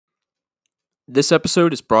This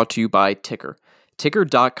episode is brought to you by Ticker.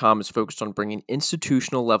 Ticker.com is focused on bringing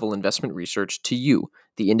institutional level investment research to you,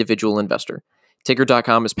 the individual investor.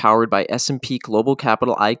 Ticker.com is powered by S&P Global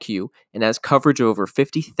Capital IQ and has coverage of over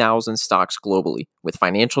 50,000 stocks globally with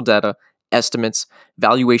financial data, estimates,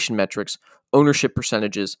 valuation metrics, ownership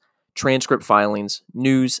percentages, transcript filings,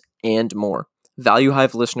 news, and more. Value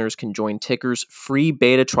Hive listeners can join Ticker's free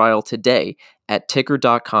beta trial today at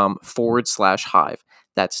ticker.com/hive.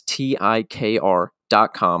 That's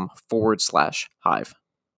TIKR.com/hive.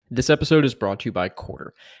 This episode is brought to you by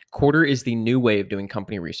Quarter. Quarter is the new way of doing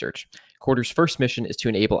company research. Quarter's first mission is to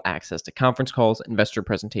enable access to conference calls, investor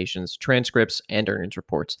presentations, transcripts, and earnings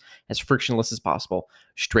reports as frictionless as possible,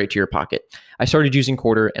 straight to your pocket. I started using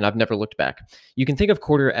Quarter and I've never looked back. You can think of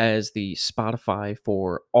Quarter as the Spotify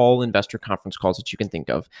for all investor conference calls that you can think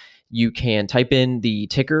of. You can type in the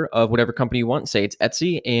ticker of whatever company you want, say it's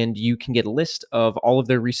Etsy, and you can get a list of all of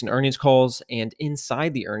their recent earnings calls, and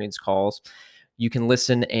inside the earnings calls, you can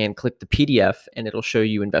listen and click the PDF and it'll show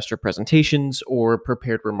you investor presentations or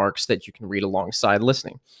prepared remarks that you can read alongside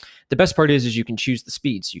listening. The best part is you can choose the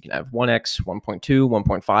speeds. You can have 1x, 1.2,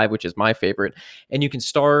 1.5, which is my favorite, and you can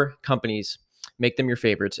star companies, make them your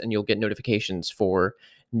favorites, and you'll get notifications for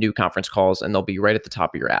new conference calls, and they'll be right at the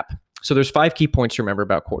top of your app. So there's 5 key points to remember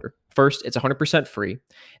about Quarter. First, it's 100% free.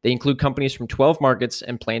 They include companies from 12 markets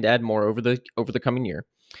and plan to add more over the coming year.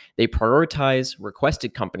 They prioritize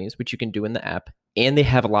requested companies, which you can do in the app, and they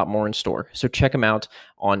have a lot more in store. So check them out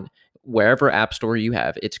on wherever app store you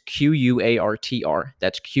have. It's QUARTR.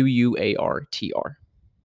 That's QUARTR.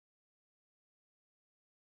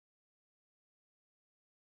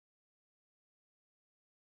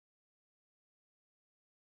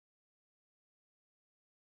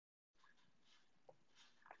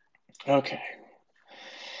 Okay.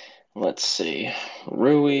 Let's see.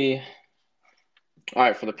 Rui. All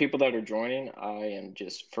right, for the people that are joining, I am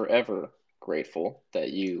just forever grateful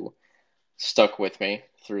that you stuck with me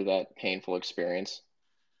through that painful experience.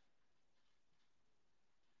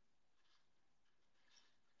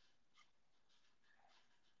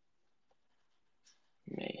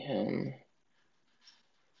 Mayhem.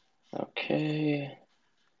 Okay.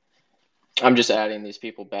 I'm just adding these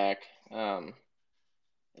people back.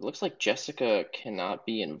 It looks like Jessica cannot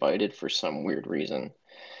be invited for some weird reason.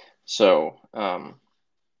 So,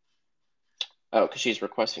 because she's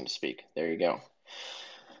requesting to speak. There you go.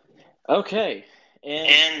 Okay.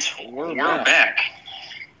 And we're back.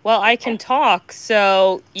 Well, I can talk,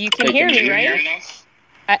 so you can hear me, right?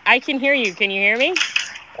 I can hear you. Can you hear me?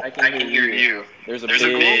 I can hear you. There's a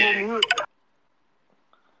big...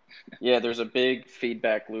 Yeah, there's a big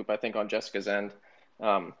feedback loop, I think, on Jessica's end,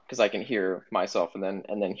 because I can hear myself and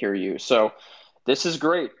then hear you. So this is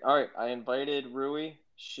great. All right, I invited Rui.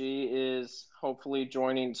 She is hopefully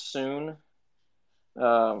joining soon.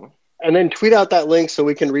 And then tweet out that link so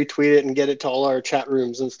we can retweet it and get it to all our chat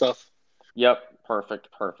rooms and stuff. Yep,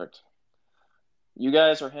 perfect. You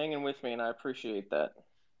guys are hanging with me, and I appreciate that.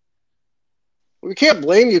 We can't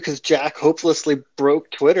blame you because Jack hopelessly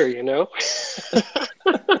broke Twitter, you know?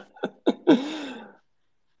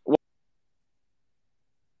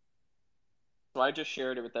 So I just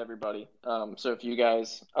shared it with everybody. So if you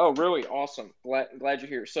guys... Oh, Rui, awesome. Glad you're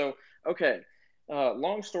here. So, okay,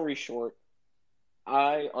 long story short,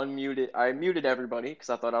 I muted everybody because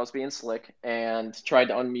I thought I was being slick and tried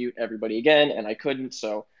to unmute everybody again, and I couldn't.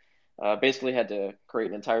 So basically had to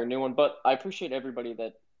create an entire new one. But I appreciate everybody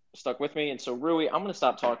that stuck with me. And so, Rui, I'm going to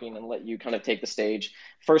stop talking and let you kind of take the stage.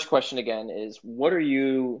 First question again is, what are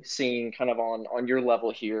you seeing kind of on your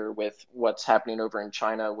level here with what's happening over in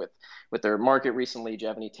China with their market recently? Do you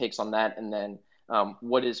have any takes on that? And then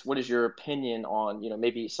what is your opinion on,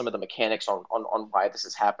 maybe some of the mechanics on why this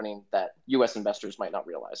is happening that U.S. investors might not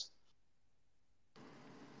realize?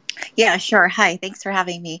 Yeah, sure. Hi, thanks for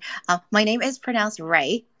having me. My name is pronounced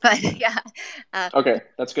Ray, but yeah. Okay,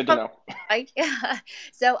 that's good to know. Yeah.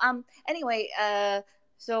 So anyway,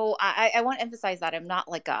 so I want to emphasize that I'm not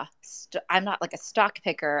like a stock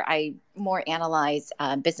picker. I more analyze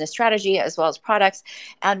business strategy as well as products.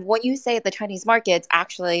 And what you say at the Chinese markets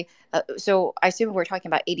actually, so I assume we're talking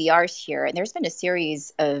about ADRs here, and there's been a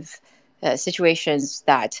series of situations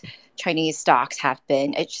that Chinese stocks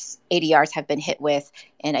ADRs have been hit with.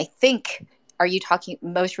 And I think, are you talking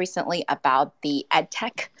most recently about the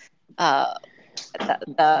EdTech? So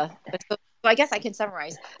I guess I can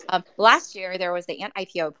summarize. Last year, there was the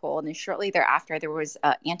IPO poll, and then shortly thereafter, there was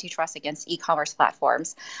antitrust against e-commerce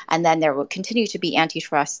platforms. And then there will continue to be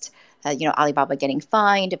antitrust Alibaba getting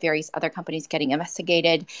fined, various other companies getting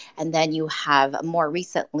investigated, and then you have more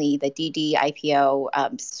recently the DD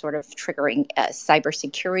IPO sort of triggering a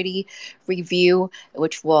cybersecurity review,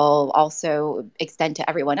 which will also extend to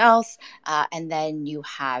everyone else. And then you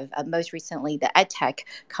have most recently the edtech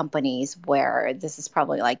companies, where this is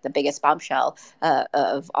probably like the biggest bombshell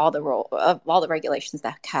of all the regulations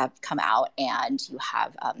that have come out, and you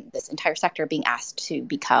have this entire sector being asked to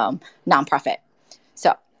become nonprofit.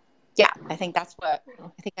 So, yeah, I think that's what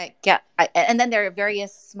I think I get. And then there are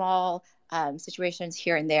various small situations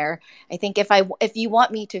here and there. I think if you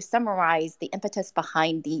want me to summarize the impetus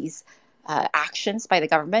behind these actions by the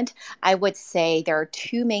government, I would say there are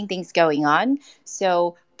two main things going on.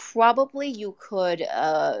 So probably you could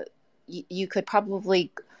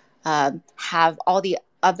probably have all the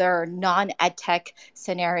other non-ed tech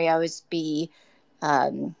scenarios be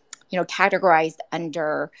categorized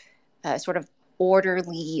under sort of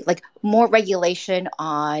orderly, like more regulation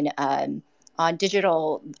on the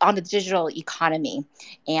digital economy,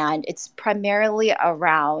 and it's primarily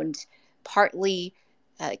around partly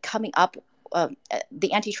coming up.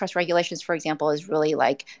 The antitrust regulations, for example, is really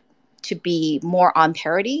like to be more on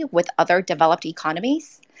parity with other developed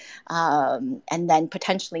economies, and then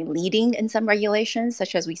potentially leading in some regulations,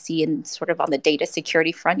 such as we see in sort of on the data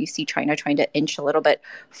security front. You see China trying to inch a little bit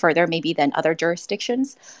further, maybe than other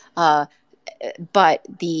jurisdictions. But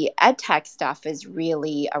the ed tech stuff is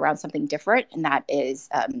really around something different, and that is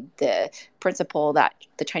the principle that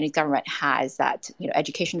the Chinese government has that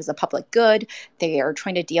education is a public good. They are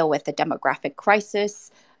trying to deal with the demographic crisis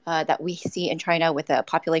that we see in China, with the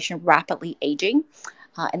population rapidly aging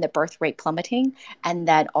and the birth rate plummeting, and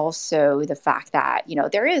then also the fact that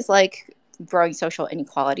there is like growing social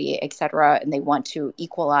inequality, et cetera, and they want to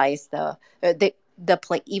equalize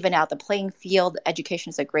even out the playing field.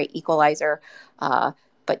 Education is a great equalizer.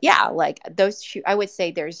 But yeah, like those two, I would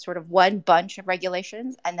say there's sort of one bunch of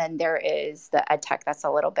regulations, and then there is the ed tech that's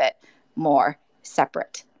a little bit more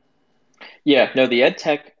separate. Yeah, no, the ed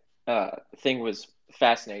tech thing was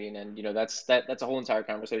fascinating, and that's a whole entire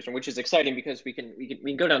conversation, which is exciting because we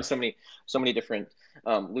can go down so many different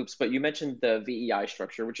loops. But you mentioned the VEI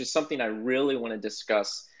structure, which is something I really want to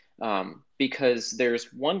discuss. Because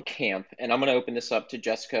there's one camp, and I'm going to open this up to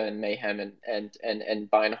Jessica and Mayhem and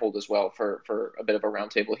Buy and Hold as well for a bit of a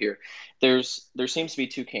roundtable here. There seems to be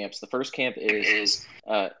two camps. The first camp is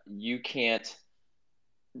you can't.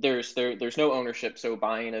 There's no ownership, so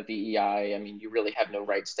buying a VEI, I mean, you really have no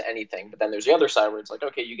rights to anything. But then there's the other side where it's like,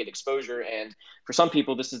 okay, you get exposure, and for some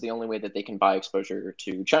people, this is the only way that they can buy exposure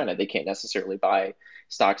to China. They can't necessarily buy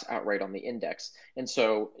stocks outright on the index. And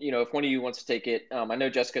so, if one of you wants to take it, I know,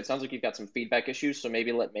 Jessica, it sounds like you've got some feedback issues, so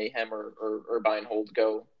maybe let Mayhem or Buy and Hold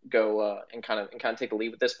go and kind of take the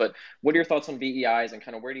lead with this. But what are your thoughts on VEIs, and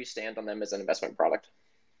kind of where do you stand on them as an investment product?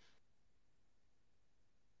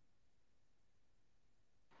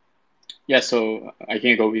 Yeah, so I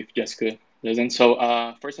can go with Jessica.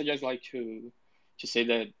 So first, I just like to say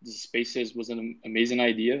that this Spaces was an amazing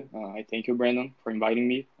idea. I thank you, Brandon, for inviting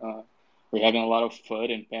me. We're having a lot of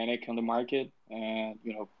fun and panic on the market, and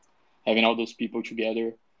having all those people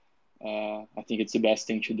together. I think it's the best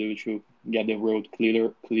thing to do to get the road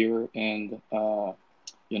clear, and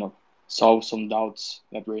solve some doubts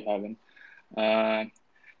that we're having.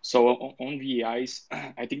 So on VEIs,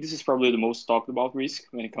 I think this is probably the most talked about risk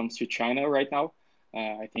when it comes to China right now.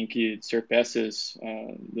 I think it surpasses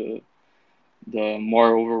the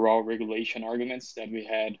more overall regulation arguments that we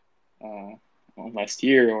had last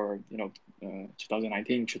year, or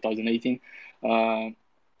 2019, 2018.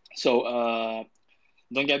 So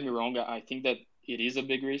don't get me wrong. I think that it is a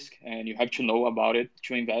big risk, and you have to know about it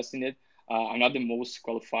to invest in it. I'm not the most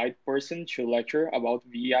qualified person to lecture about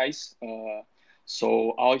VEIs.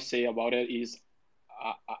 So all I say about it is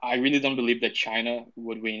I really don't believe that China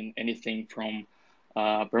would win anything from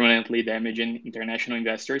permanently damaging international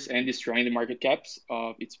investors and destroying the market caps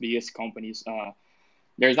of its biggest companies.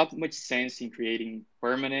 There's not much sense in creating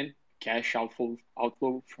permanent cash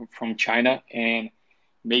outflow from China and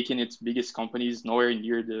making its biggest companies nowhere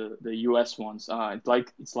near the US ones.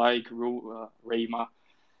 It's like Ray Ma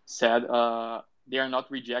said, they are not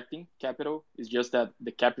rejecting capital. It's just that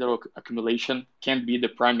the capital accumulation can't be the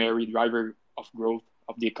primary driver of growth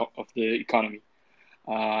of the economy.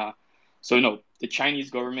 So the Chinese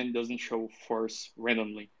government doesn't show force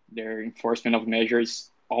randomly. Their enforcement of measures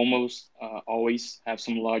almost always have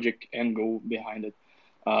some logic and goal behind it.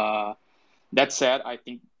 That said, I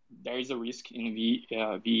think there is a risk in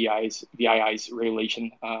VEI's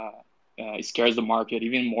regulation. It scares the market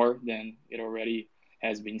even more than it already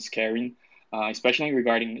has been scaring, especially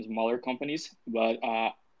regarding smaller companies. But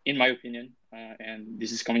in my opinion, and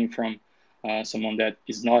this is coming from someone that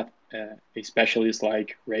is not a specialist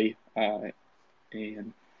like Ray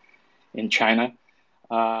in China,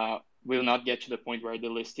 will not get to the point where the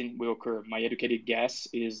listing will occur. My educated guess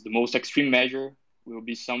is the most extreme measure will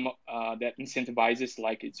be some that incentivizes,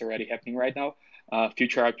 like it's already happening right now,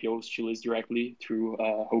 future IPOs to list directly through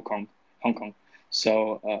Hong Kong.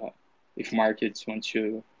 So if markets want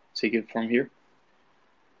to take it from here.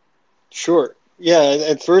 Sure. Yeah.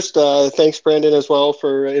 And first, thanks, Brandon, as well,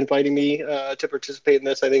 for inviting me to participate in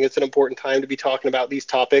this. I think it's an important time to be talking about these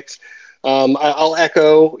topics. I'll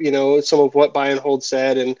echo, some of what Buy and Hold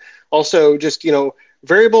said, and also just,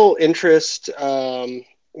 variable interest,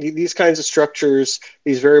 these kinds of structures,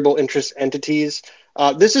 these variable interest entities.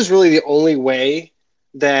 This is really the only way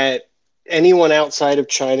that anyone outside of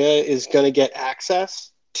China is going to get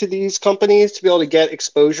access to these companies to be able to get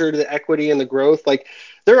exposure to the equity and the growth. Like,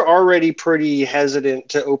 they're already pretty hesitant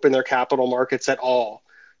to open their capital markets at all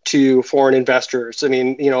to foreign investors. I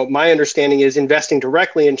mean, my understanding is investing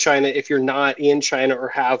directly in China, if you're not in China or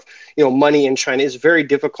have, money in China, is very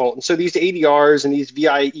difficult. And so these ADRs and these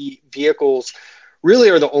VIE vehicles really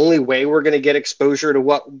are the only way we're going to get exposure to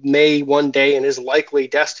what may one day and is likely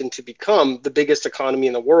destined to become the biggest economy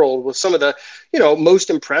in the world, with some of the,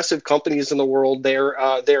 most impressive companies in the world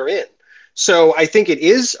therein. So I think it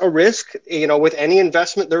is a risk. With any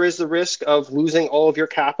investment, there is the risk of losing all of your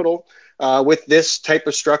capital. With this type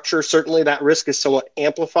of structure, certainly that risk is somewhat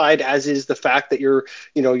amplified, as is the fact that you're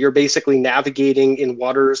basically navigating in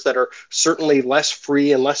waters that are certainly less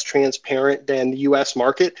free and less transparent than the U.S.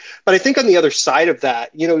 market. But I think on the other side of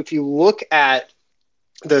that, if you look at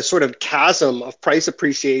the sort of chasm of price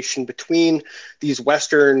appreciation between these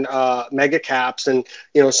Western mega caps and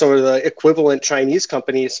some of the equivalent Chinese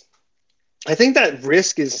companies, I think that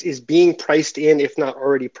risk is being priced in, if not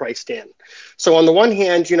already priced in. So on the one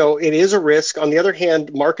hand, it is a risk. On the other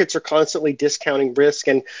hand, markets are constantly discounting risk.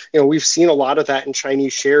 And, we've seen a lot of that in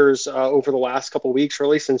Chinese shares over the last couple of weeks,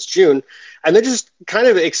 really since June. And they're just kind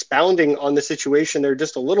of expounding on the situation there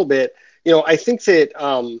just a little bit. I think that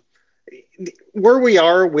where we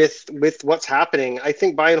are with what's happening, I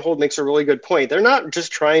think Buy and Hold makes a really good point. They're not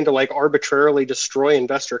just trying to arbitrarily destroy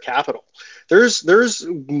investor capital. There's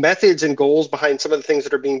methods and goals behind some of the things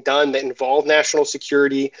that are being done that involve national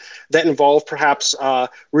security, that involve perhaps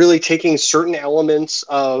really taking certain elements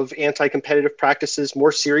of anti-competitive practices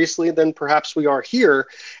more seriously than perhaps we are here.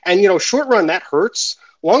 And, short run, that hurts.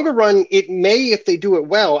 Longer run, it may, if they do it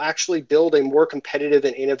well, actually build a more competitive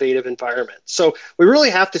and innovative environment. So we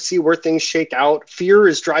really have to see where things shake out. Fear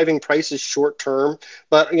is driving prices short term,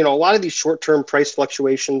 but a lot of these short term price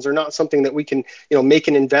fluctuations are not something that we can make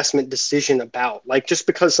an investment decision about. Like, just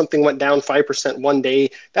because something went down 5% one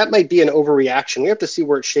day, that might be an overreaction. We have to see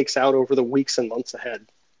where it shakes out over the weeks and months ahead.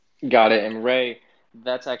 Got it. And Ray,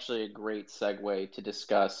 that's actually a great segue to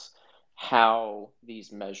discuss how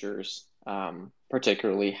these measures,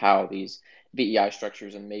 particularly how these VEI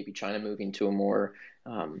structures and maybe China moving to a more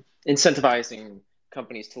incentivizing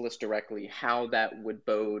companies to list directly, how that would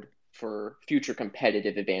bode for future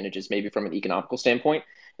competitive advantages, maybe from an economical standpoint.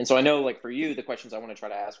 And so I know, for you, the questions I want to try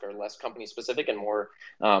to ask are less company specific and more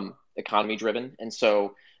economy driven. And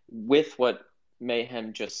so with what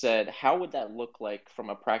Mayhem just said, how would that look like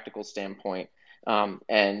from a practical standpoint? And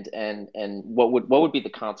what would be the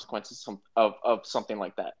consequences of something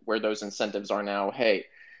like that, where those incentives are now, hey,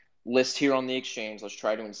 list here on the exchange, let's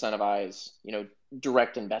try to incentivize,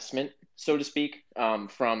 direct investment, so to speak,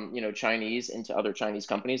 from, Chinese into other Chinese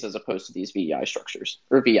companies, as opposed to these VEI structures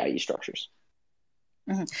or VIE structures.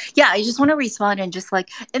 Mm-hmm. Yeah, I just want to respond and just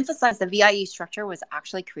emphasize the VIE structure was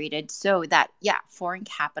actually created so that, foreign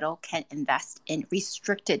capital can invest in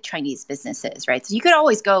restricted Chinese businesses, right? So you could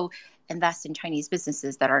always go invest in Chinese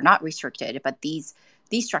businesses that are not restricted, but these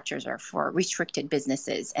structures are for restricted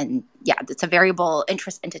businesses. And it's a variable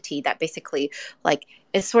interest entity that basically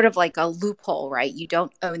is sort of like a loophole, right? You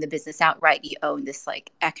don't own the business outright, you own this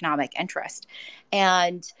economic interest.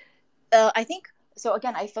 And I think, so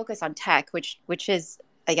again, I focus on tech, which is,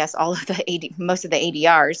 I guess, most of the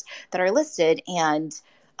ADRs that are listed. And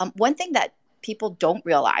one thing that people don't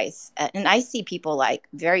realize, and I see people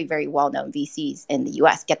very, very well-known VCs in the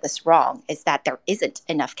US get this wrong, is that there isn't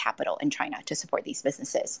enough capital in China to support these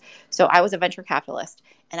businesses. So I was a venture capitalist,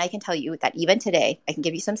 and I can tell you that even today, I can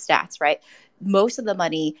give you some stats, right? Most of the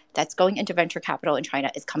money that's going into venture capital in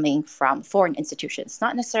China is coming from foreign institutions,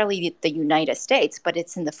 not necessarily the United States, but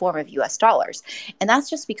it's in the form of US dollars. And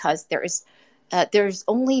that's just because there's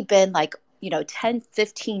only been 10,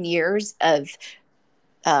 15 years of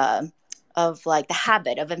like the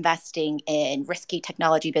habit of investing in risky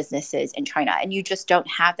technology businesses in China, and you just don't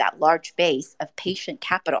have that large base of patient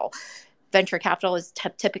capital. Venture capital is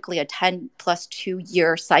typically a 10 plus 2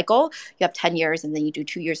 year cycle. You have 10 years and then you do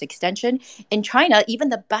 2 years extension. In China, even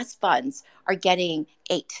the best funds are getting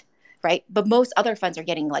 8, right? But most other funds are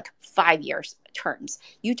getting like 5 years terms.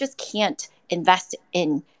 You just can't invest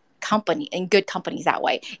in good companies that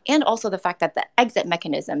way. And also the fact that the exit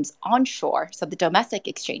mechanisms onshore, so the domestic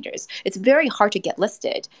exchanges, it's very hard to get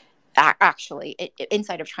listed actually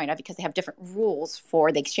inside of China because they have different rules for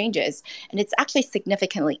the exchanges, and it's actually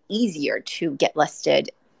significantly easier to get listed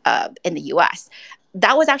in the US.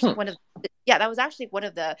 That was actually that was actually one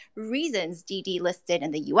of the reasons DD listed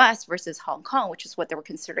in the US versus Hong Kong, which is what they were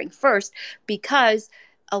considering first, because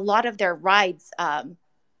a lot of their rides,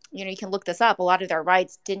 you can look this up. A lot of their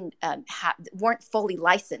rides weren't fully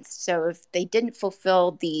licensed. So if they didn't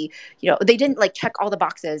fulfill they didn't like check all the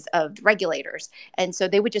boxes of regulators, and so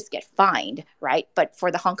they would just get fined, right? But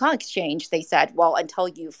for the Hong Kong exchange, they said, well, until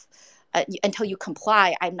you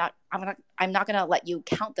comply, I'm not going to let you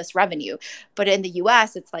count this revenue. But in the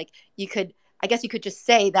US, it's like I guess you could just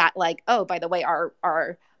say that, like, oh, by the way,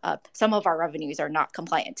 our some of our revenues are not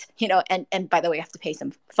compliant, and by the way, you have to pay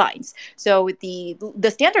some fines. So the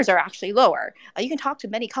standards are actually lower. You can talk to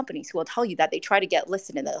many companies who will tell you that they try to get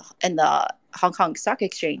listed in the Hong Kong Stock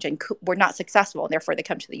Exchange and were not successful, and therefore they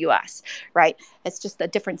come to the U.S. Right? It's just a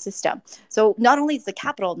different system. So not only is the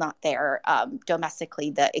capital not there domestically,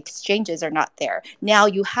 the exchanges are not there. Now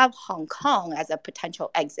you have Hong Kong as a potential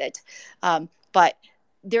exit, but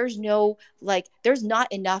there's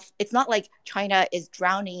not enough. It's not like China is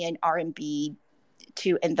drowning in RMB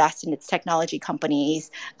to invest in its technology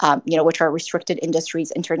companies, which are restricted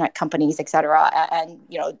industries, internet companies, et cetera. And,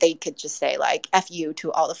 they could just say like, F you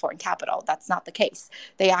to all the foreign capital. That's not the case.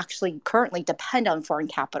 They actually currently depend on foreign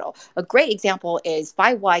capital. A great example is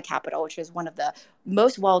 5Y Capital, which is one of the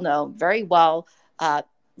most well-known, very well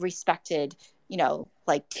respected,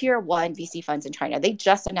 like tier 1 VC funds in China. They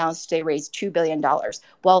just announced they raised $2 billion.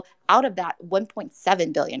 Well, out of that,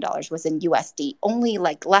 $1.7 billion was in USD.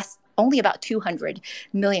 Only about 200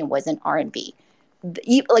 million was in RMB.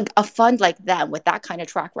 Like a fund like them with that kind of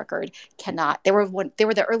track record cannot. They were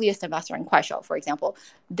the earliest investor in Kuaishou, for example.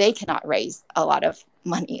 They cannot raise a lot of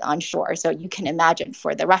money onshore. So you can imagine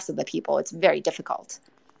for the rest of the people, it's very difficult.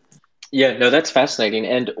 Yeah, no, that's fascinating.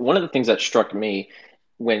 And one of the things that struck me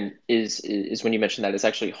when you mentioned that it's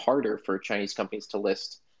actually harder for Chinese companies to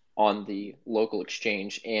list on the local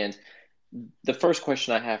exchange. And the first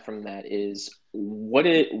question I have from that is what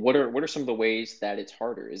are some of the ways that it's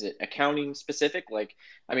harder? Is it accounting specific? Like,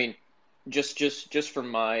 I mean, just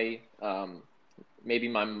from my maybe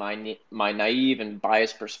my naive and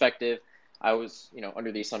biased perspective, I was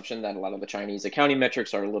under the assumption that a lot of the Chinese accounting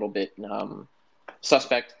metrics are a little bit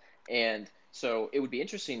suspect, and so it would be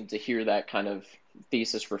interesting to hear that kind of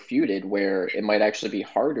thesis refuted, where it might actually be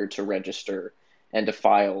harder to register and to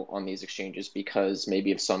file on these exchanges because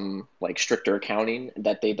maybe of some like stricter accounting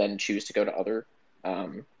that they then choose to go to other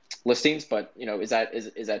listings. But is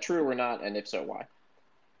that true or not? And if so, why?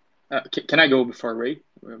 Can I go before Ray,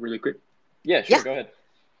 really quick? Yeah, sure. Go ahead.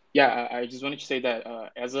 Yeah, I just wanted to say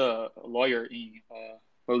that as a lawyer in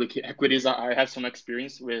public equities, I have some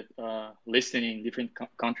experience with listing in different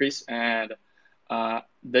countries, and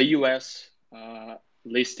the U.S.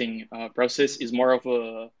 Listing process is more of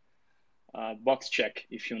a box check,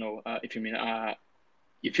 if you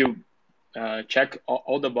check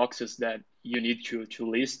all the boxes that you need to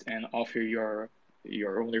list and offer your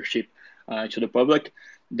ownership to the public,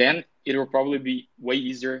 then it will probably be way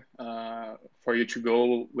easier for you to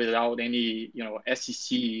go without any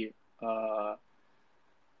SEC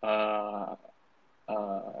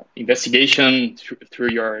investigation through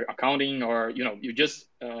your accounting, or you just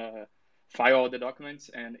file all the documents,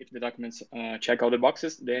 and if the documents check all the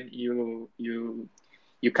boxes, then you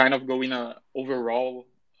kind of go in a overall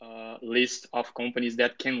list of companies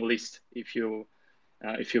that can list, if you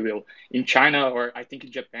will. In China, or I think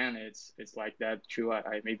in Japan, it's like that too.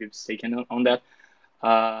 I may be mistaken on that.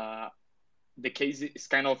 The case is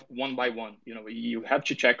kind of one by one. You have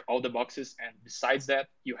to check all the boxes, and besides that,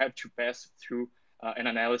 you have to pass through an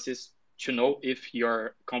analysis to know if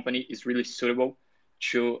your company is really suitable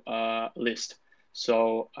to list.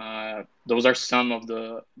 So those are some of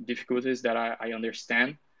the difficulties that I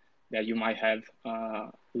understand that you might have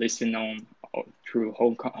listing on through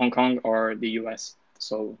Hong Kong or the US.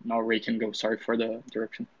 So now Ray can go. Sorry for the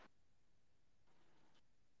direction.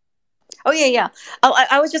 Oh, yeah. Oh,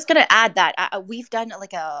 I was just going to add that we've done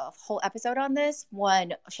like a whole episode on this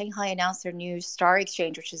when Shanghai announced their new Star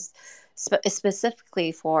Exchange, which is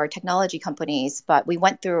specifically for technology companies, but we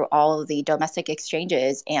went through all of the domestic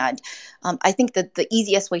exchanges. And I think that the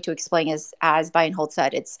easiest way to explain is, as buy and hold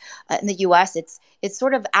said, it's in the US, it's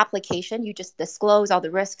sort of application. You just disclose all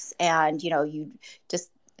the risks, and you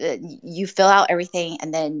just you fill out everything,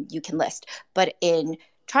 and then you can list. But in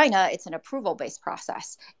China, it's an approval-based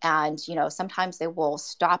process. And, sometimes they will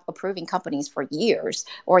stop approving companies for years,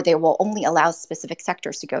 or they will only allow specific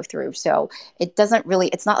sectors to go through. So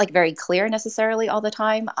it's not like very clear necessarily all the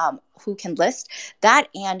time who can list that.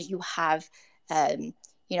 And you have,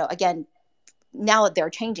 again, now they're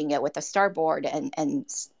changing it with the STAR board and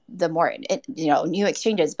the more new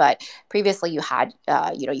exchanges, but previously you had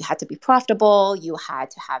you had to be profitable, you had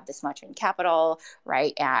to have this much in capital,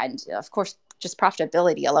 right? And of course, just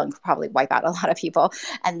profitability alone could probably wipe out a lot of people.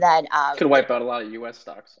 And then could wipe out a lot of US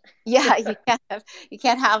stocks. Yeah, you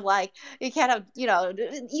can't have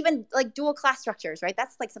even like dual class structures, right?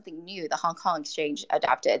 That's like something new the Hong Kong exchange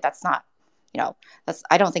adopted. That's not,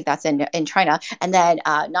 I don't think that's in China. And then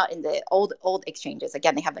not in the old exchanges.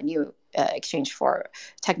 Again, they have a new exchange for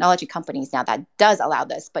technology companies now that does allow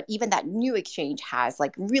this. But even that new exchange has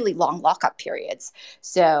like really long lockup periods.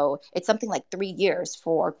 So it's something like 3 years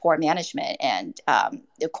for core management and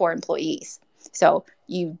the core employees. So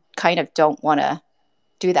you kind of don't want to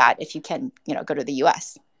do that if you can, go to the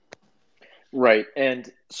US. Right.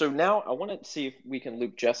 And so now I want to see if we can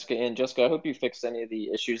loop Jessica in. Jessica, I hope you fixed any of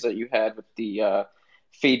the issues that you had with the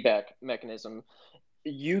feedback mechanism.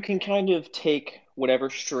 You can kind of take whatever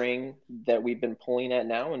string that we've been pulling at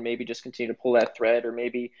now and maybe just continue to pull that thread, or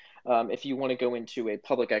maybe if you want to go into a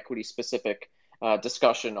public equity specific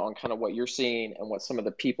discussion on kind of what you're seeing and what some of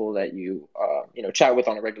the people that you chat with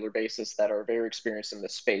on a regular basis that are very experienced in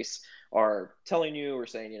this space are telling you, or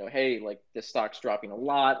saying, hey, like this stock's dropping a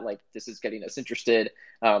lot, like this is getting us interested.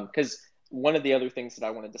 Because one of the other things that I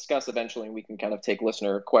want to discuss eventually, and we can kind of take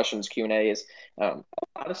listener questions, Q&A, is a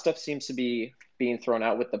lot of stuff seems to be being thrown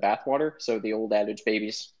out with the bathwater. So the old adage,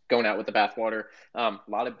 babies going out with the bathwater. A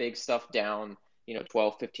lot of big stuff down,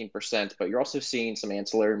 12, 15%, but you're also seeing some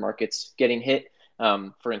ancillary markets getting hit.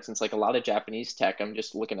 For instance, like a lot of Japanese tech, I'm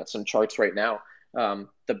just looking at some charts right now.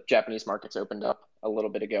 The Japanese markets opened up a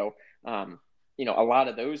little bit ago. A lot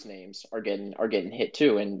of those names are getting hit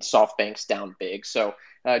too, and SoftBank's down big. So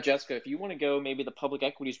Jessica, if you want to go maybe the public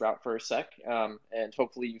equities route for a sec, and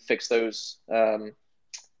hopefully you fix those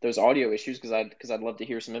audio issues, because I'd love to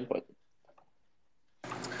hear some input.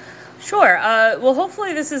 Sure. Well,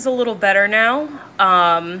 hopefully this is a little better now.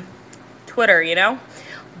 Twitter,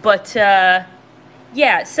 but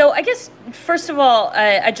yeah. So I guess first of all,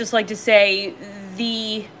 I'd just like to say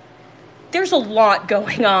there's a lot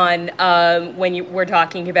going on when we're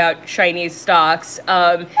talking about Chinese stocks.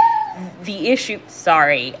 The issue,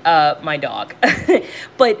 sorry, my dog,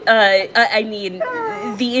 but I mean,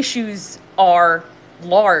 the issues are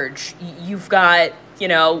large. You've got,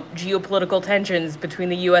 geopolitical tensions between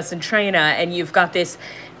the U.S. and China, and you've got this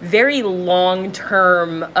very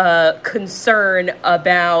long-term concern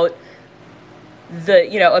about the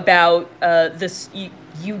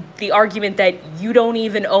argument that you don't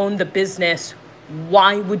even own the business.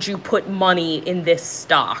 Why would you put money in this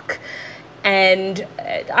stock? And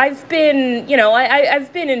I've been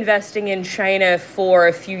investing in China for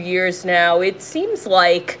a few years now. It seems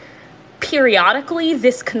like periodically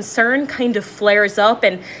this concern kind of flares up,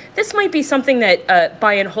 and this might be something that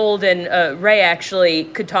Buy and Hold and Ray actually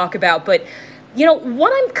could talk about. But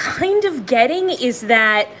what I'm kind of getting is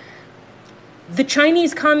that the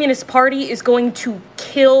Chinese Communist Party is going to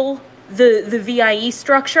kill the VIE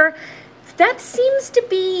structure. That seems to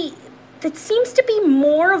be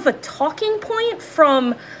more of a talking point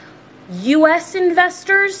from U.S.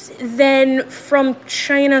 investors than from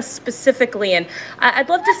China specifically. And I'd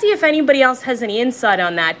love to see if anybody else has any insight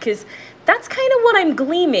on that, because that's kind of what I'm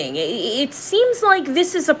gleaming. It seems like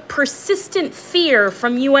this is a persistent fear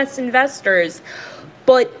from U.S. investors,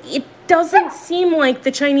 but it doesn't seem like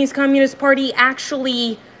the Chinese Communist Party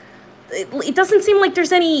actually... It doesn't seem like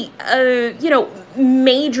there's any,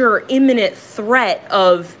 major imminent threat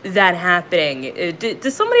of that happening.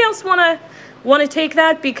 Does somebody else want to take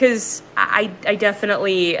that? Because I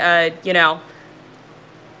definitely, I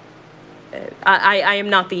am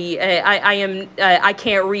not the, I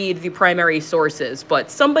can't read the primary sources,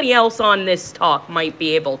 but somebody else on this talk might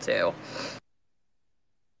be able to.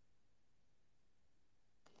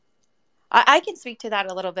 I can speak to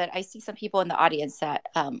that a little bit. I see some people in the audience that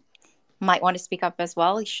might want to speak up as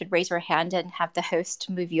well. You should raise your hand and have the host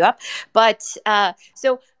move you up. But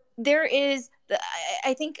so there is,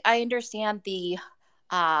 I think I understand the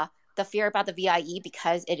the fear about the VIE,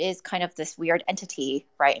 because it is kind of this weird entity,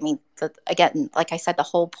 right? I mean, again, like I said, the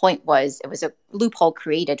whole point was it was a loophole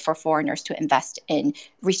created for foreigners to invest in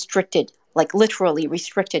restricted, like literally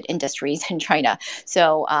restricted industries in China.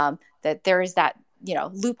 So that there is that,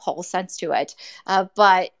 loophole sense to it.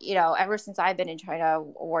 But, ever since I've been in China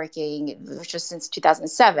working, just since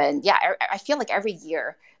 2007, yeah, I feel like every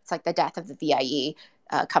year it's like the death of the VIE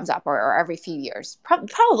comes up, or every few years,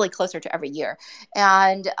 probably closer to every year.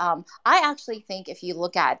 And I actually think if you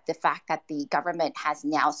look at the fact that the government has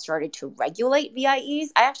now started to regulate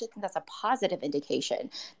VIEs, I actually think that's a positive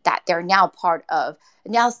indication that they're now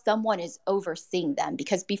someone is overseeing them,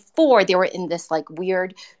 because before they were in this like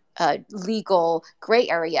weird legal gray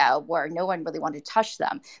area where no one really wanted to touch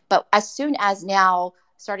them. But as soon as now,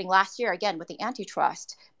 starting last year, again, with the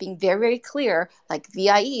antitrust being very, very clear, like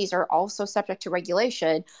VIEs are also subject to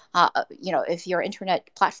regulation. If your internet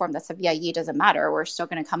platform that's a VIE doesn't matter, we're still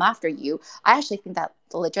going to come after you. I actually think that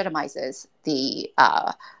legitimizes the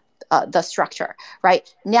structure,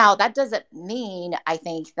 right? Now, that doesn't mean, I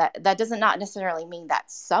think that does not necessarily mean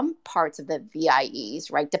that some parts of the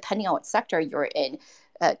VIEs, right, depending on what sector you're in,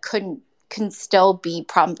 can still be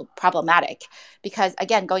problematic, because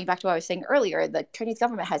again, going back to what I was saying earlier, the Chinese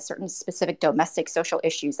government has certain specific domestic social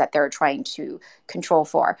issues that they're trying to control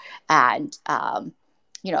for and and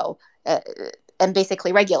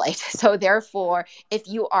basically regulate. So therefore, if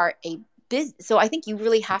you are a business, so I think you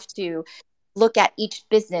really have to look at each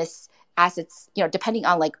business as it's, depending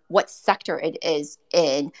on like what sector it is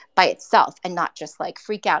in by itself, and not just like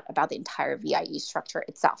freak out about the entire VIE structure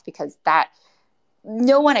itself, because that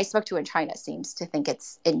no one I spoke to in China seems to think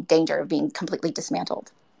it's in danger of being completely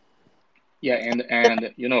dismantled. Yeah, and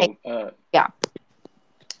yeah. Go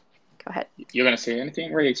ahead. You're gonna say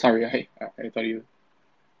anything, right? Sorry, I thought you.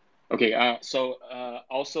 Okay. So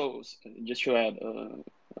also, just to add a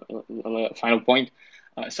final point,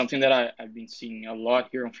 something that I've been seeing a lot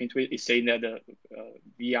here on FinTwit is saying that the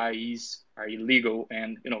VIEs are illegal,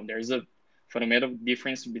 and there's a fundamental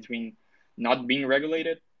difference between not being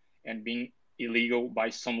regulated and being illegal by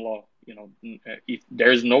some law. If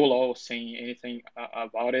there's no law saying anything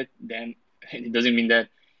about it, then it doesn't mean that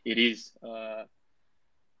it is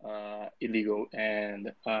illegal.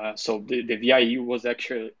 And so the VIE was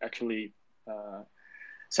actually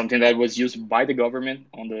something that was used by the government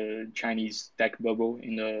on the Chinese tech bubble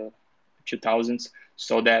in the 2000s,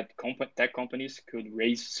 so that tech companies could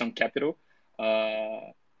raise some capital,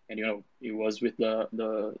 and it was with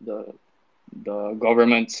the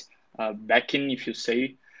government's backing, if you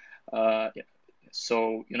say.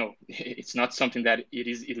 So it's not something that it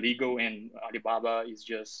is illegal and Alibaba is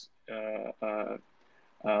just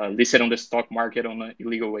listed on the stock market on an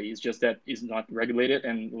illegal way. It's just that it's not regulated,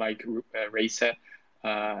 and like Ray said,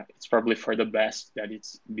 it's probably for the best that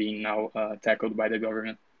it's being now tackled by the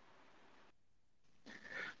government.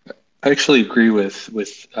 I actually agree with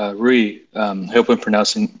Rui. I hope I'm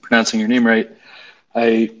pronouncing your name right.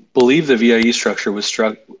 I believe the VIE structure was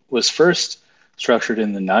first structured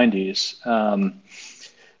in the 90s,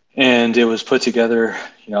 and it was put together,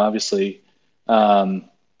 obviously,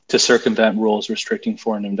 to circumvent rules restricting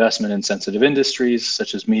foreign investment in sensitive industries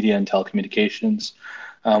such as media and telecommunications,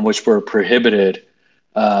 which were prohibited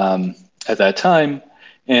at that time,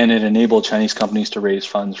 and it enabled Chinese companies to raise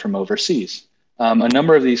funds from overseas. A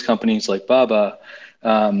number of these companies, like Baba,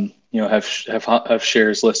 have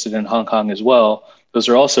shares listed in Hong Kong as well. Those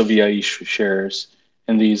are also VIE shares,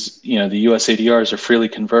 and these, the US ADRs are freely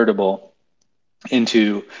convertible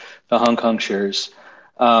into the Hong Kong shares.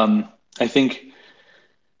 I think,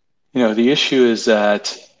 the issue is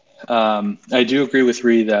that I do agree with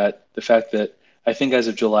Rui that the fact that I think as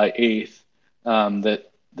of July 8th, that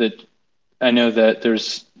I know that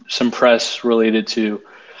there's some press related to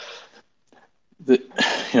the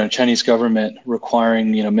Chinese government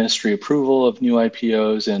requiring ministry approval of new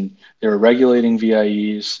IPOs, and they were regulating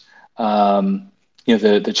VIEs.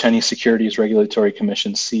 The Chinese Securities Regulatory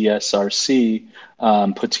Commission, CSRC,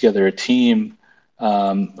 put together a team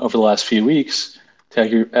over the last few weeks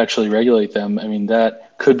to actually regulate them. I mean,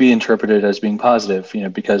 that could be interpreted as being positive,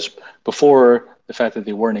 because before, the fact that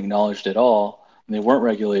they weren't acknowledged at all and they weren't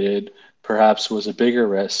regulated perhaps was a bigger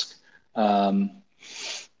risk. But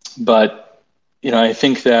I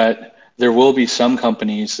think that there will be some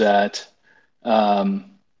companies that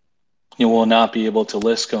will not be able to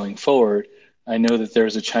list going forward. I know that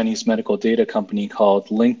there's a Chinese medical data company called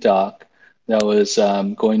LinkDoc that was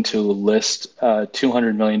going to list a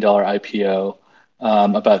 $200 million IPO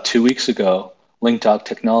about 2 weeks ago, LinkDoc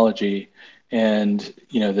Technology, and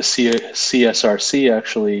the CSRC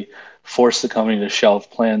actually forced the company to shelve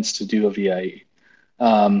plans to do a VIE.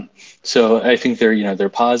 So I think there are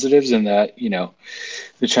positives in that,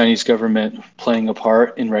 the Chinese government playing a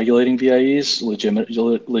part in regulating VIEs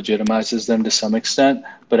legitimizes them to some extent.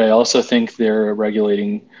 But I also think they're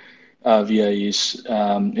regulating VIEs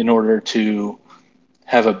in order to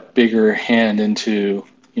have a bigger hand into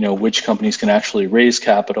which companies can actually raise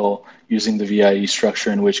capital using the VIE structure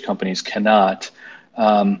and which companies cannot.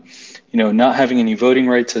 Not having any voting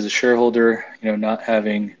rights as a shareholder, not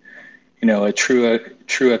having a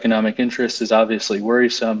true economic interest is obviously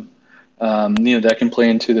worrisome. That can play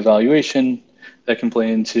into the valuation, that can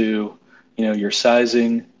play into your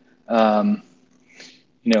sizing. You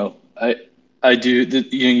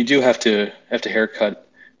do have to haircut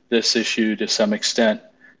this issue to some extent.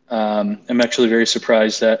 I'm actually very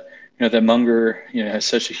surprised that that Munger has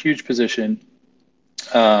such a huge position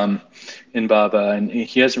in Baba, and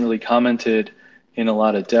he hasn't really commented in a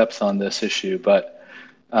lot of depth on this issue. But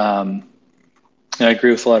I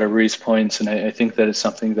agree with a lot of Rui's points, and I think that it's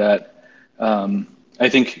something that I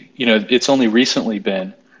think it's only recently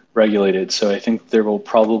been regulated, so I think there will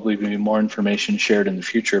probably be more information shared in the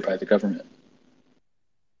future by the government.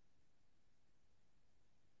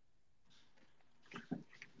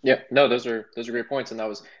 Yeah, no, those are great points, and that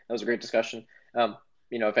was a great discussion. If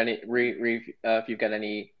you've got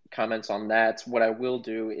any comments on that, what I will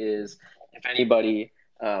do is, if anybody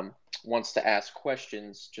wants to ask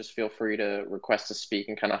questions, just feel free to request to speak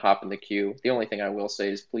and kind of hop in the queue. The only thing I will say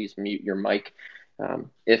is please mute your mic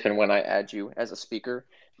if and when I add you as a speaker.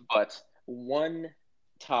 But one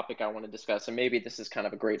topic I want to discuss, and maybe this is kind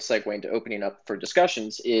of a great segue into opening up for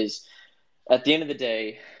discussions, is at the end of the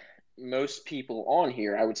day, most people on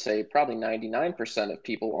here, I would say probably 99% of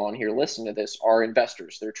people on here listening to this are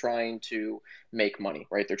investors. They're trying to make money,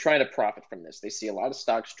 right? They're trying to profit from this. They see a lot of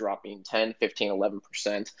stocks dropping 10, 15,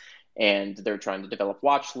 11%, and they're trying to develop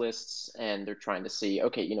watch lists, and they're trying to see,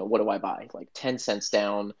 okay, what do I buy? Like 10 cents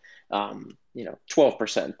down,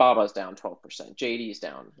 12%, Baba's down 12%, JD's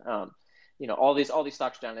down, all these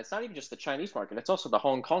stocks down. It's not even just the Chinese market, it's also the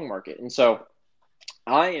Hong Kong market. And so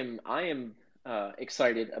I am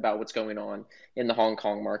excited about what's going on in the Hong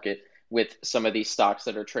Kong market with some of these stocks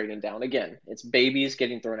that are trading down. Again, it's babies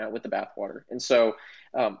getting thrown out with the bathwater. And so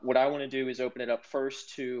what I want to do is open it up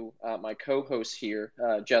first to my co-hosts here,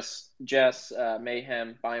 Jess,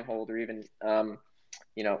 Mayhem, Buy and Hold, or even,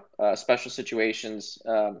 Special Situations,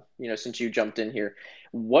 since you jumped in here.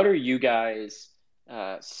 What are you guys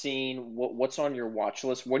seeing? What's on your watch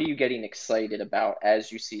list? What are you getting excited about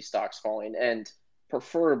as you see stocks falling? And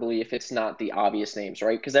preferably if it's not the obvious names,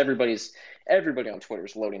 right? Because everybody on Twitter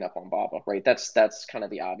is loading up on Baba, right? That's kind of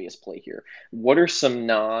the obvious play here. What are some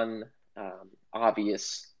non-obvious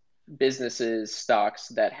businesses, stocks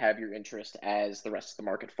that have your interest as the rest of the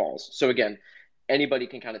market falls? So again, anybody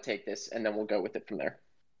can kind of take this, and then we'll go with it from there.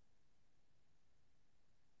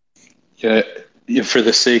 Yeah, for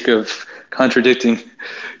the sake of contradicting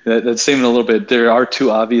that statement a little bit, there are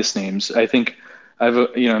two obvious names. I think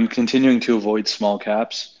I'm continuing to avoid small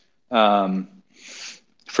caps for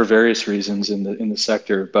various reasons in the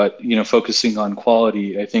sector, but focusing on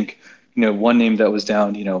quality. I think one name that was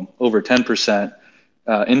down over 10%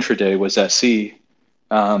 intraday was SC.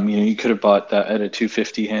 You could have bought that at a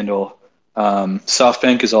 250 handle.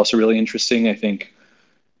 SoftBank is also really interesting. I think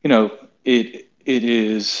it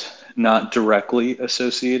is not directly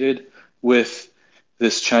associated with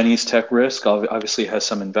this Chinese tech risk. Obviously, it has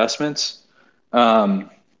some investments. And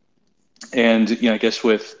I guess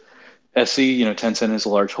with SE, Tencent is a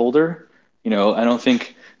large holder. I don't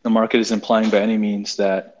think the market is implying by any means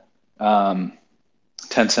that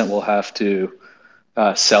Tencent will have to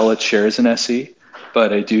sell its shares in SE,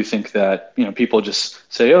 but I do think that people just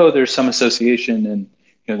say, oh, there's some association, and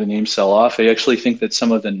the names sell off. I actually think that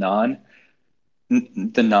some of the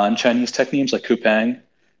non-Chinese tech names like Coupang,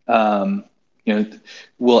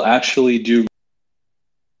 will actually do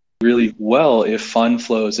really well if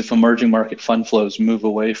emerging market fund flows move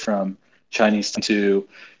away from Chinese to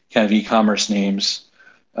kind of e-commerce names,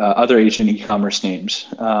 other Asian e-commerce names.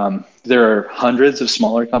 There are hundreds of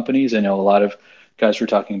smaller companies. I know a lot of guys were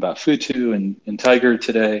talking about Futu and Tiger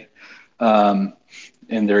today. And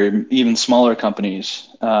there are even smaller companies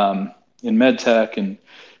in medtech and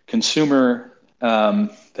consumer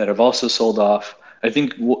that have also sold off. I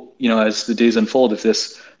think, as the days unfold, if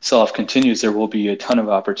this sell-off continues, there will be a ton of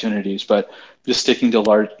opportunities, but just sticking to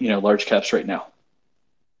large caps right now.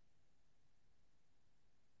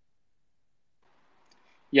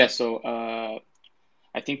 Yeah, so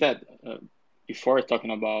I think that before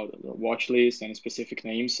talking about the watch list and specific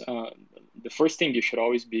names, the first thing you should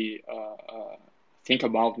always be think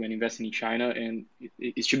about when investing in China, and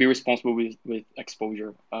it should be responsible with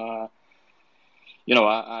exposure. I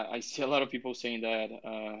see a lot of people saying that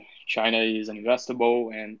China is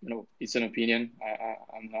uninvestable, and it's an opinion.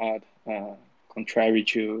 I'm not contrary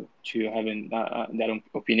to having that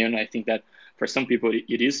opinion. I think that for some people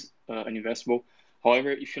it is uninvestable.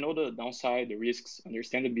 However, if you know the downside, the risks,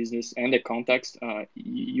 understand the business and the context,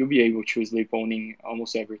 you'll be able to sleep owning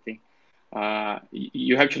almost everything.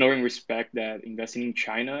 You have to know and respect that investing in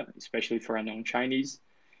China, especially for a non-Chinese,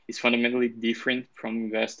 is fundamentally different from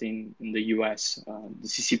investing in the US. The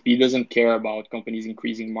CCP doesn't care about companies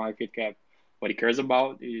increasing market cap. What it cares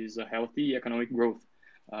about is a healthy economic growth.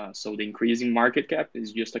 So the increase in market cap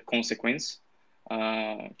is just a consequence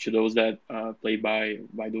to those that play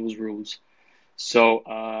by those rules. So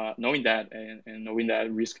knowing that and knowing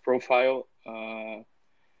that risk profile,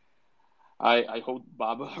 I hold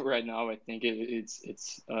Baba right now. I think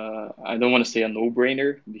it's I don't want to say a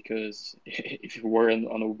no-brainer, because if it were a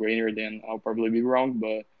no-brainer, then I'll probably be wrong.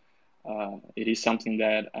 But it is something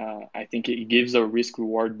that I think it gives a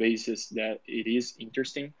risk-reward basis that it is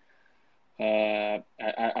interesting. I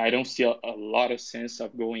don't see a lot of sense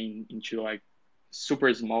of going into like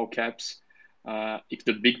super small caps if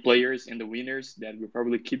the big players and the winners that will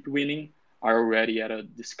probably keep winning are already at a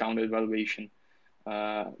discounted valuation.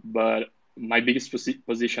 But my biggest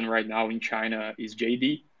position right now in China is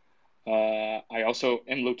JD. I also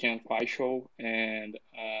am looking at Kuaishou and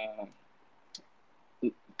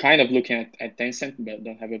kind of looking at Tencent, but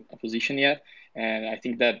don't have a position yet. And I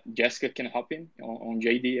think that Jessica can hop in on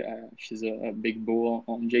JD. She's a big bull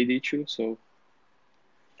on JD too. So,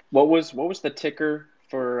 what was the ticker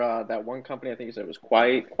for that one company? I think you said it was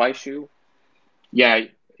Kuaishou. Yeah,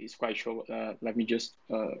 it's Kuaishou. Let me just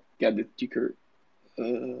get the ticker.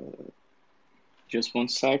 Just one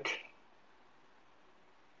sec.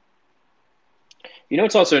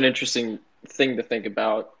 It's also an interesting thing to think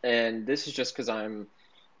about, and this is just because I'm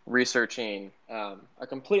researching a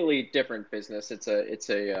completely different business. It's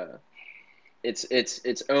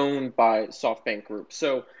owned by SoftBank Group.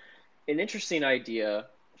 So an interesting idea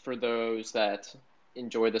for those that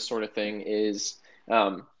enjoy this sort of thing is,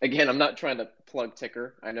 again, I'm not trying to plug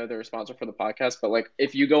Ticker. I know they're a sponsor for the podcast, but like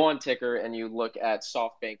if you go on Ticker and you look at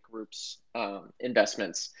SoftBank Group's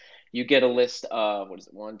investments, you get a list of,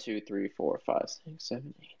 1, 2, 3, 4, 5, 6,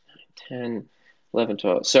 7, 8, 9, 10, 11,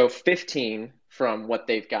 12. So 15 from what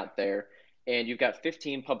they've got there. And you've got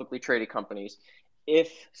 15 publicly traded companies. If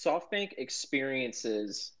SoftBank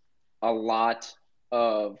experiences a lot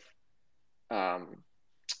of,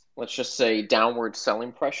 let's just say, downward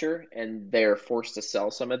selling pressure, and they're forced to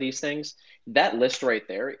sell some of these things, that list right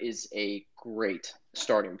there is a great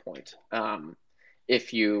starting point.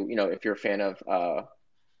 If you're a fan of,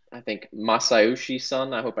 I think Masayoshi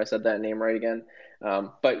Son, I hope I said that name right again.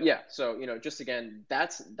 But yeah, so, just again,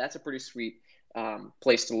 that's a pretty sweet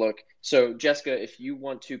place to look. So Jessica, if you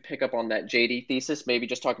want to pick up on that JD thesis, maybe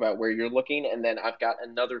just talk about where you're looking. And then I've got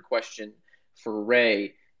another question for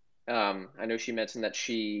Ray. I know she mentioned that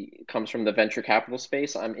she comes from the venture capital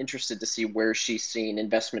space. I'm interested to see where she's seeing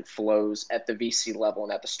investment flows at the VC level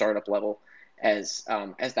and at the startup level, as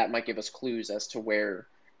that might give us clues as to where,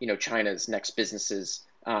 China's next businesses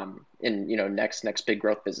next big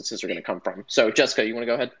growth businesses are going to come from. So Jessica, you want to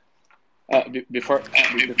go ahead? Before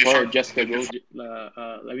Jessica goes,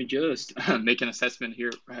 let me just make an assessment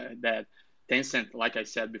here that Tencent, like I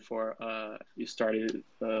said before you started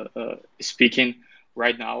speaking,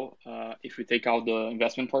 right now, if we take out the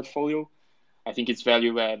investment portfolio, I think it's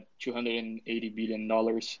valued at $280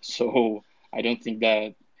 billion. So I don't think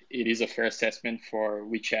that it is a fair assessment for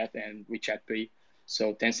WeChat and WeChat Pay.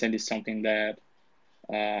 So Tencent is something that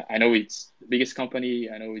I know it's the biggest company.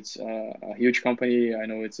 I know it's a huge company. I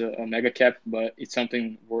know it's a mega cap, but it's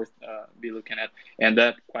something worth be looking at. And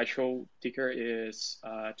that Kuaishou ticker is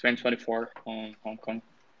 2024 on Hong Kong.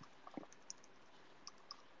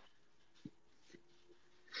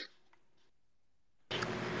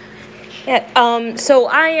 Yeah. So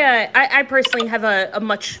I personally have a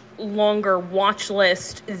much longer watch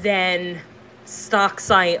list than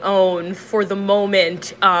stocks I own for the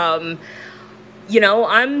moment. I'm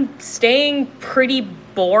staying pretty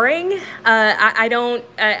boring. I don't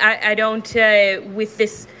with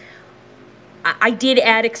this. I did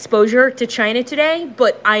add exposure to China today,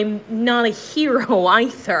 but I'm not a hero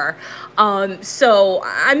either. So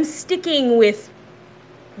I'm sticking with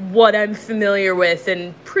what I'm familiar with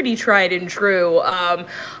and pretty tried and true.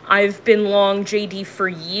 I've been long JD for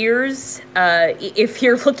years. If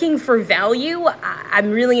you're looking for value, I'm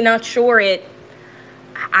really not sure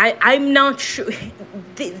I'm not sure.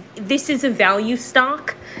 This is a value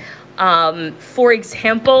stock. For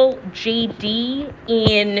example, JD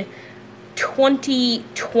in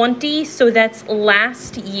 2020, so that's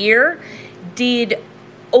last year, did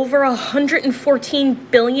over 114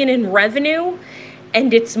 billion in revenue,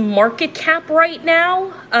 and its market cap right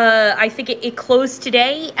now, I think it closed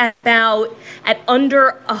today at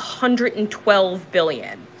under 112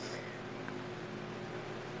 billion.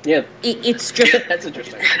 Yeah, It's just that's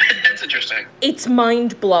interesting. It's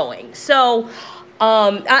mind blowing. So.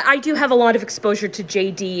 I do have a lot of exposure to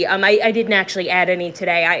JD. I didn't actually add any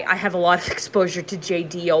today. I have a lot of exposure to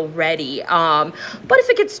JD already. But if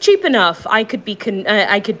it gets cheap enough, I could be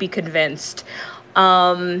convinced.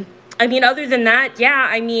 I mean, other than that, yeah.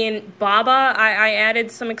 I mean, Baba. I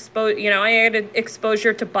added some exposure. I added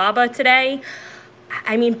exposure to Baba today.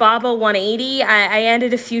 I mean, Baba 180. I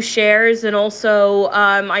added a few shares, and also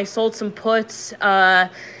I sold some puts.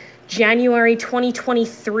 January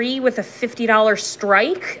 2023 with a $50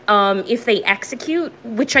 strike. If they execute,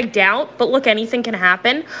 which I doubt, but look, anything can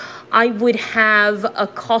happen, I would have a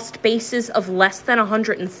cost basis of less than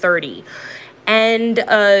 130. And,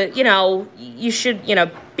 you should,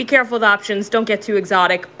 be careful with options. Don't get too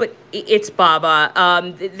exotic, but it's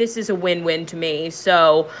Baba. This is a win-win to me.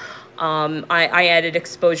 So I added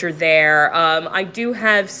exposure there. I do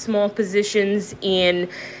have small positions in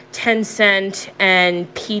Tencent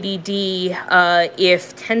and PDD.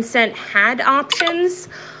 If Tencent had options,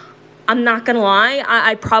 I'm not gonna lie,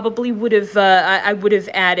 I probably would have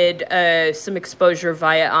added some exposure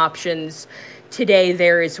via options today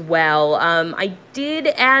there as well. I did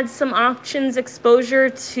add some options exposure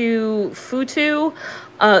to Futu.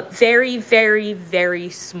 Very, very, very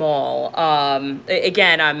small.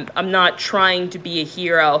 Again, I'm not trying to be a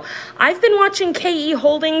hero. I've been watching KE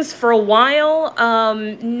Holdings for a while,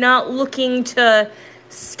 not looking to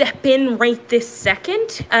step in right this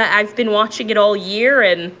second. I've been watching it all year,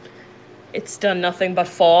 and it's done nothing but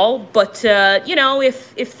fall. But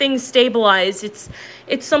if things stabilize, it's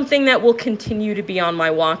something that will continue to be on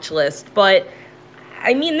my watch list. But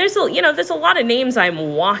I mean, there's a lot of names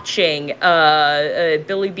I'm watching.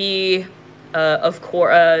 Billy B, of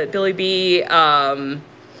course. Billy B. The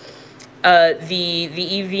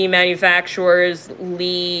EV manufacturers,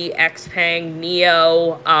 Lee, Xpeng,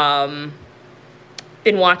 Neo.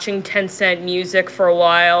 Been watching Tencent Music for a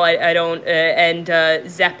while. I don't and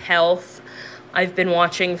Zepp Health. I've been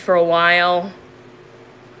watching for a while.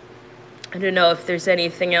 I don't know if there's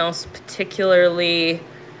anything else particularly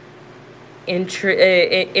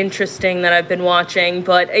interesting that I've been watching,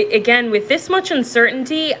 but again, with this much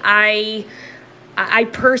uncertainty, I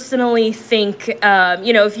personally think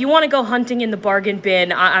if you want to go hunting in the bargain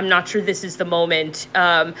bin, I'm not sure this is the moment.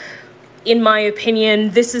 In my opinion,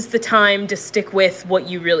 this is the time to stick with what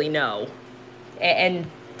you really know, and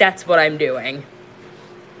that's what I'm doing.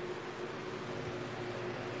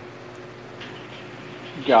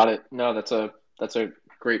 Got it. No, that's a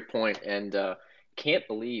great point, and can't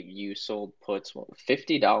believe you sold puts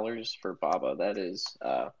 $50 for Baba. That is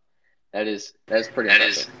pretty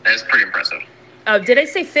impressive. That's pretty impressive. Did I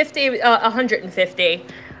say 50? 150.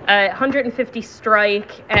 150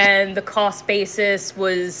 strike, and the cost basis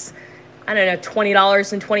was, I don't know,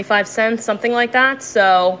 $20.25, something like that.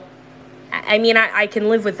 So, I mean, I can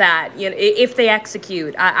live with that. If they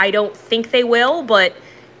execute, I don't think they will, but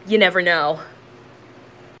you never know.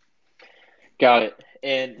 Got it.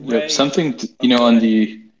 And Ray, something on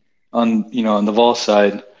the vol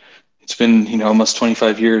side, it's been almost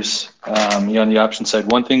 25 years. On the option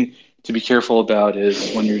side, one thing to be careful about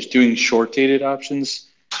is when you're doing short dated options,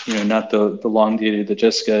 not the long dated that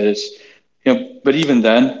Jessica is. But even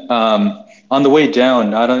then, on the way down,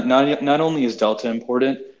 not only is delta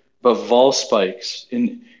important, but vol spikes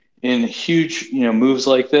in huge moves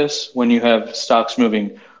like this, when you have stocks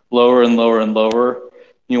moving lower and lower and lower.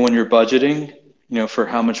 When you're budgeting, for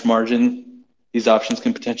how much margin these options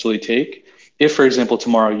can potentially take. If, for example,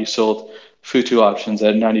 tomorrow you sold Futu options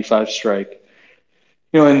at 95 strike,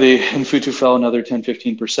 and Futu fell another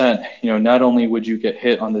 10-15%, not only would you get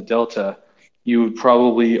hit on the delta, you would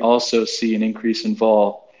probably also see an increase in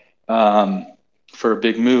vol for a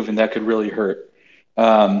big move, and that could really hurt.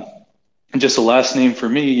 And just the last name for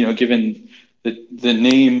me, given the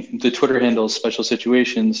name, the Twitter handle is Special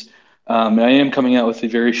Situations. I am coming out with a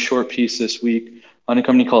very short piece this week on a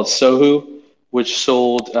company called Sohu, which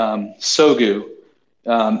sold Sogu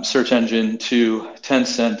search engine to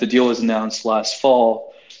Tencent. The deal was announced last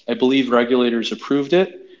fall. I believe regulators approved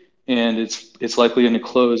it, and it's likely going to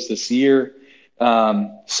close this year.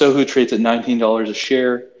 Sohu trades at $19 a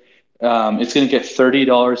share. It's going to get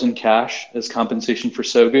 $30 in cash as compensation for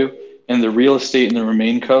Sogu, and the real estate in the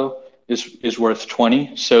RemainCo is worth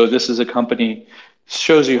 20. So this is a company,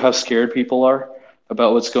 shows you how scared people are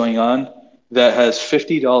about what's going on, that has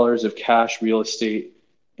 $50 of cash real estate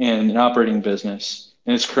and an operating business,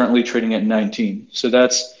 and it's currently trading at 19. So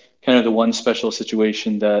that's kind of the one special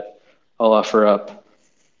situation that I'll offer up.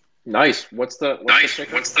 Nice. What's the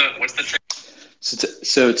ticker?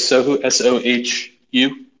 So it's Sohu,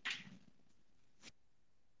 SOHU.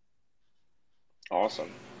 Awesome.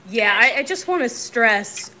 Yeah, I just want to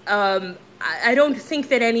stress, I don't think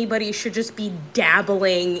that anybody should just be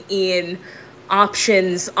dabbling in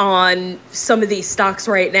options on some of these stocks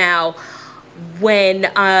right now. When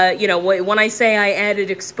when I say I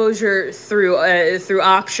added exposure through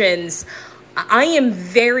options, I am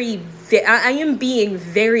being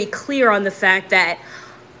very clear on the fact that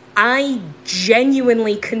I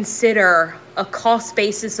genuinely consider a cost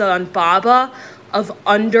basis on BABA of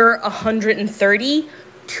under 130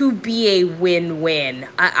 to be a win-win.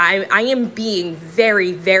 I am being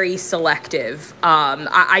very, very selective.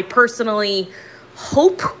 I personally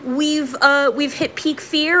hope we've hit peak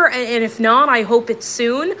fear, and if not, I hope it's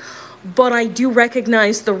soon. But I do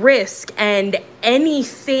recognize the risk, and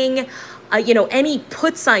anything, any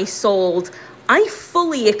puts I sold, I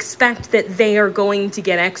fully expect that they are going to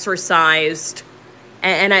get exercised.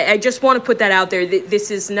 And I just want to put that out there. This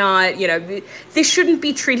is not, this shouldn't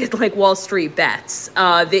be treated like Wall Street bets.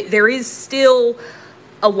 There is still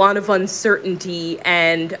a lot of uncertainty,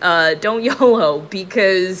 and don't YOLO,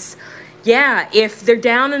 because, if they're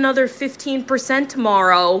down another 15%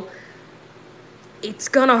 tomorrow, it's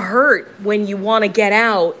gonna hurt when you want to get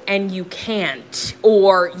out and you can't,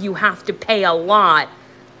 or you have to pay a lot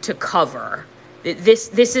to cover.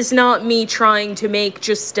 This is not me trying to make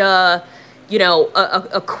just a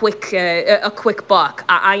quick buck.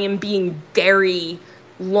 I am being very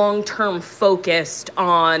long-term focused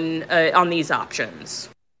on these options.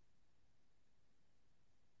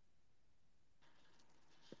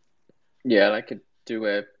 Yeah, and I could do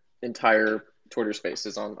a entire Twitter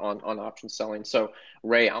Spaces on option selling. So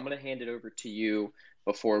Ray, I'm going to hand it over to you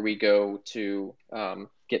before we go to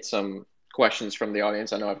get some questions from the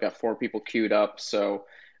audience. I know I've got 4 people queued up. So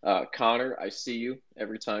Connor, I see you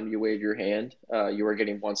every time you wave your hand. You are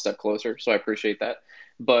getting one step closer, so I appreciate that.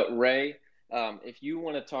 But Ray, if you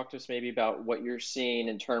want to talk to us maybe about what you're seeing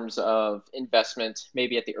in terms of investment,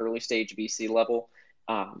 maybe at the early stage VC level,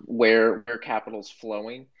 where capital's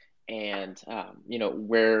flowing, and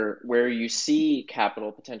where you see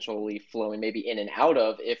capital potentially flowing maybe in and out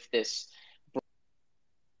of, if this,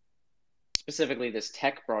 specifically this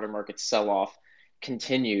tech broader market sell-off,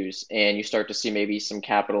 continues, and you start to see maybe some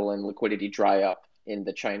capital and liquidity dry up in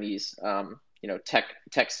the Chinese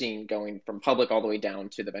tech scene, going from public all the way down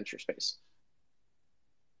to the venture space.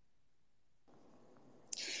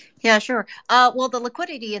 Yeah, sure. Well, the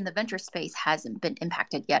liquidity in the venture space hasn't been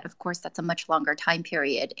impacted yet. Of course, that's a much longer time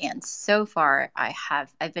period. And so far,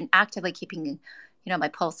 I've been actively keeping, my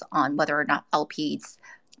pulse on whether or not LPs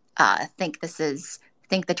think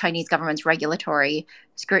the Chinese government's regulatory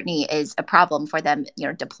scrutiny is a problem for them,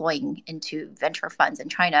 deploying into venture funds in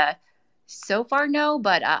China. So far, no,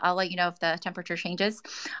 but I'll let you know if the temperature changes.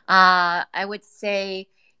 I would say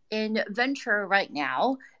in venture right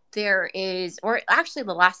now, there is, or actually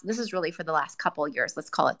this is really for the last couple of years, let's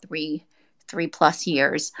call it three plus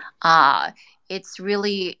years. It's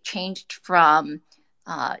really changed from,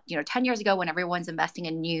 10 years ago when everyone's investing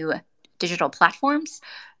in new digital platforms.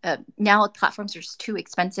 Now platforms are just too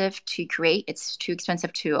expensive to create. It's too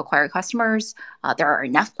expensive to acquire customers. There are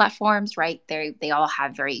enough platforms, right? They all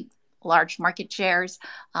have very large market shares.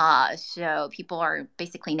 So people are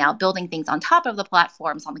basically now building things on top of the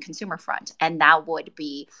platforms on the consumer front. And that would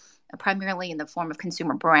be primarily in the form of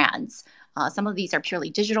consumer brands. Some of these are purely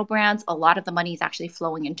digital brands. A lot of the money is actually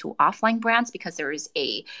flowing into offline brands because there is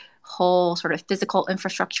a whole sort of physical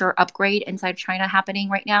infrastructure upgrade inside China happening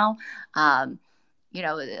right now. I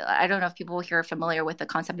don't know if people here are familiar with the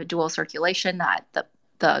concept of dual circulation that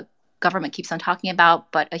the government keeps on talking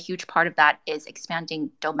about, but a huge part of that is expanding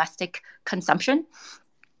domestic consumption.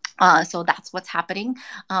 So that's what's happening.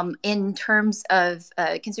 In terms of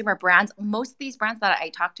consumer brands, most of these brands that I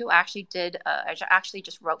talked to I actually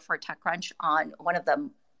just wrote for TechCrunch on one of the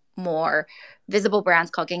more visible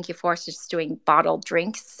brands called Genki Force, just doing bottled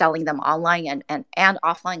drinks, selling them online and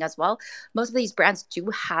offline as well. Most of these brands do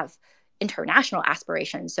have international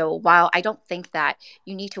aspirations. So while I don't think that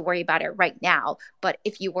you need to worry about it right now, but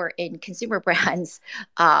if you were in consumer brands,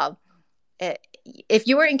 in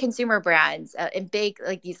big,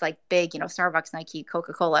 like these like big, Starbucks, Nike,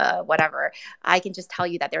 Coca-Cola, whatever, I can just tell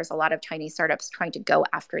you that there's a lot of Chinese startups trying to go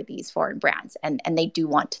after these foreign brands, and they do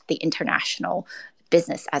want the international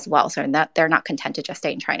business as well. So that they're not content to just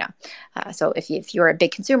stay in China. So if you're a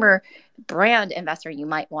big consumer brand investor, you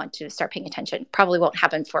might want to start paying attention. Probably won't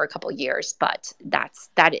happen for a couple of years, but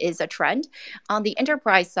that is a trend. On the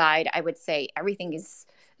enterprise side, I would say everything is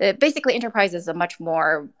basically enterprise is a much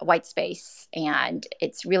more white space, and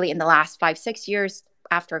it's really in the last 5-6 years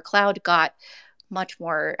after cloud got much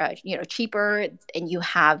more cheaper, and you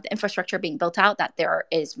have the infrastructure being built out, that there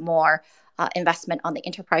is more investment on the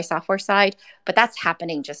enterprise software side, but that's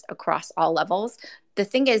happening just across all levels. The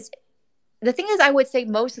thing is, I would say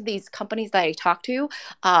most of these companies that I talk to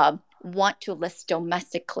want to list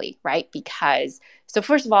domestically, right? Because, so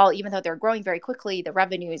first of all, even though they're growing very quickly, the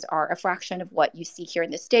revenues are a fraction of what you see here in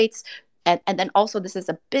the States. And then also, this is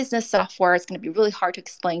a business software. It's going to be really hard to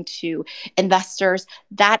explain to investors.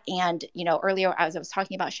 That, and earlier as I was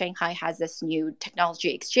talking about, Shanghai has this new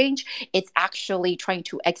technology exchange. It's actually trying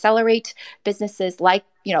to accelerate businesses like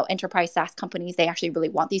enterprise SaaS companies. They actually really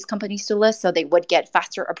want these companies to list, so they would get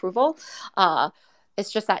faster approval.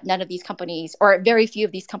 It's just that none of these companies, or very few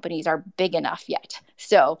of these companies, are big enough yet.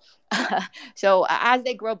 So as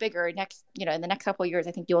they grow bigger in the next couple of years,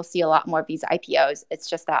 I think you'll see a lot more of these IPOs. It's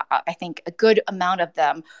just that I think a good amount of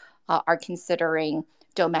them are considering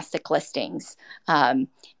domestic listings. And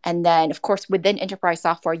then, of course, within enterprise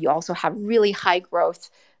software, you also have really high growth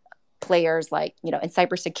players like, in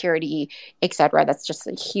cybersecurity, et cetera. That's just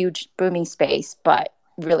a huge booming space, but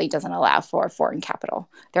really doesn't allow for foreign capital.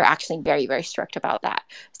 They're actually very, very strict about that.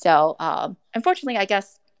 So unfortunately, I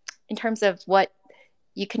guess in terms of what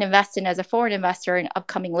you can invest in as a foreign investor in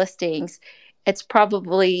upcoming listings, it's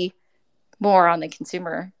probably more on the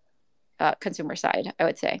consumer side, I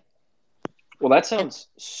would say. Well, that sounds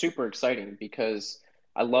super exciting because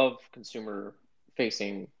I love consumer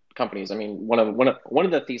facing companies. I mean, one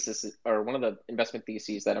of the thesis, or one of the investment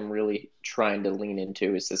theses that I'm really trying to lean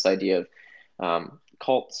into is this idea of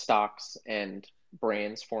cult stocks and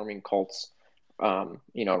brands forming cults,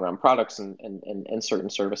 around products and certain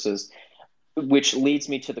services, which leads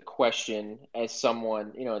me to the question, as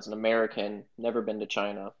someone, as an American, never been to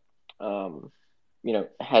China,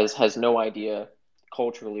 has no idea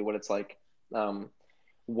culturally what it's like.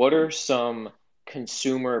 What are some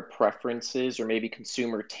consumer preferences or maybe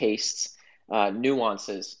consumer tastes,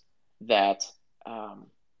 nuances that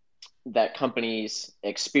that companies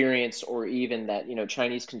experience, or even that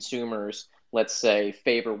Chinese consumers, let's say,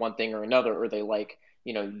 favor one thing or another, or they like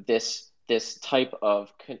this type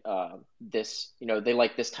of they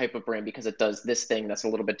like this type of brand because it does this thing that's a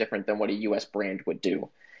little bit different than what a U.S. brand would do.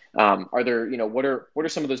 Are there what are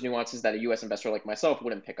some of those nuances that a U.S. investor like myself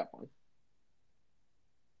wouldn't pick up on?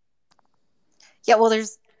 Yeah, well,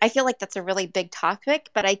 I feel like that's a really big topic,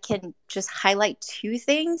 but I can just highlight two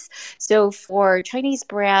things. So for Chinese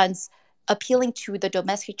brands appealing to the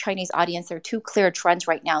domestic Chinese audience, there are two clear trends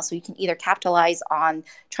right now. So you can either capitalize on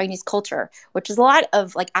Chinese culture, which is a lot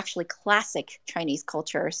of actually classic Chinese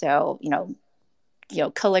culture. So,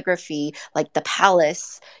 calligraphy, like the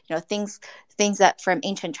palace, things that from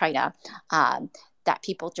ancient China. That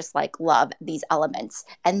people just love these elements.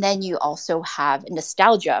 And then you also have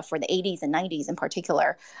nostalgia for the 80s and 90s in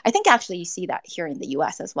particular. I think actually you see that here in the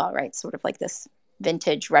US as well, right? Sort of like this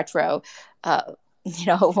vintage retro,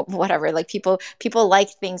 whatever, people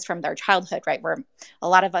like things from their childhood, right? Where a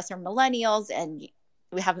lot of us are millennials and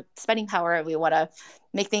we have spending power and we want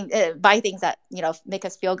to buy things that, make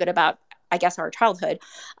us feel good about, I guess, our childhood.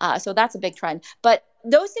 So that's a big trend. But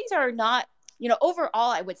those things are not,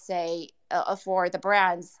 overall, I would say, for the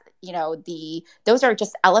brands, those are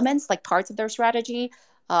just elements, parts of their strategy.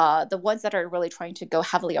 The ones that are really trying to go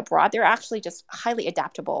heavily abroad, they're actually just highly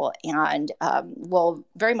adaptable and will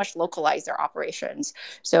very much localize their operations.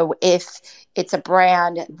 So if it's a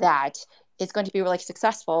brand that is going to be really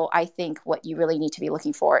successful, I think what you really need to be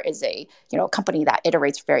looking for is a company that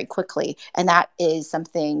iterates very quickly, and that is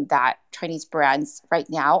something that Chinese brands right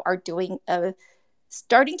now are doing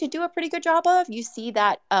starting to do a pretty good job of. You see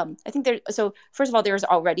that I think so first of all, there's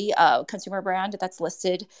already a consumer brand that's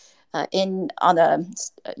listed on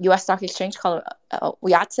the U.S. stock exchange called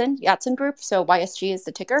Yatsen Group. So YSG is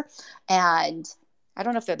the ticker, and I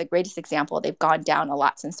don't know if they're the greatest example. They've gone down a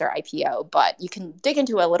lot since their IPO, but you can dig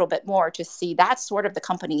into a little bit more to see that's sort of the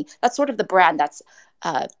company, that's sort of the brand that's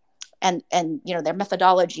and their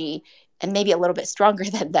methodology, and maybe a little bit stronger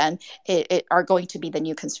than them, it are going to be the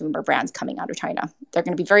new consumer brands coming out of China. They're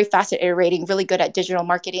going to be very fast at iterating, really good at digital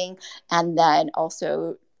marketing, and then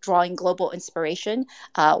also drawing global inspiration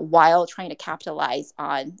while trying to capitalize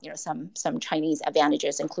on some Chinese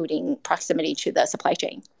advantages, including proximity to the supply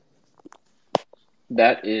chain.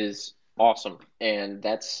 That is awesome, and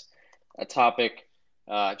that's a topic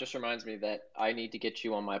Just reminds me that I need to get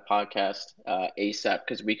you on my podcast ASAP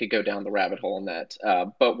because we could go down the rabbit hole in that.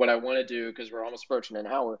 But what I want to do, because we're almost approaching an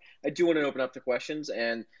hour, I do want to open up the questions.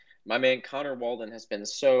 And my man Connor Walden has been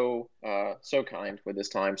so kind with his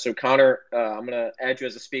time. So Connor, I'm gonna add you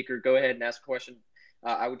as a speaker. Go ahead and ask a question.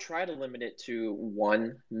 I would try to limit it to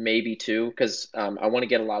one, maybe two, because I want to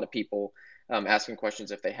get a lot of people asking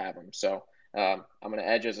questions if they have them. So I'm going to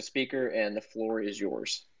add you as a speaker, and the floor is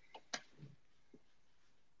yours.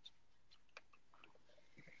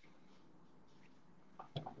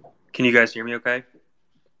 Can you guys hear me okay?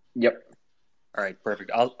 Yep. All right, perfect.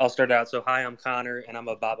 I'll start out. So hi, I'm Connor, and I'm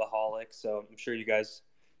a Bobaholic. So I'm sure you guys,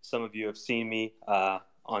 some of you have seen me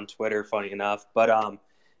on Twitter, funny enough. But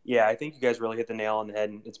yeah, I think you guys really hit the nail on the head,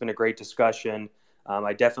 and it's been a great discussion.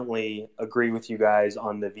 I definitely agree with you guys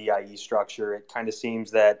on the VIE structure. It kind of seems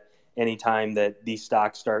that anytime that these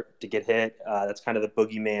stocks start to get hit, that's kind of the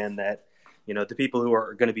boogeyman that, you know, the people who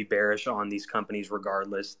are going to be bearish on these companies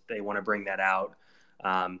regardless, they want to bring that out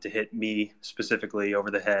to hit me specifically over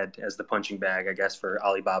the head as the punching bag, I guess, for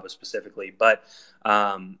Alibaba specifically. But,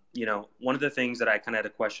 you know, one of the things that I kind of had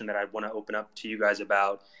a question that I want to open up to you guys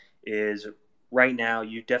about is right now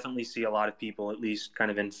you definitely see a lot of people, at least kind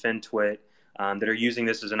of in FinTwit, that are using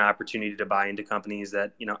this as an opportunity to buy into companies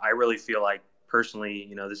that, you know, I really feel like personally,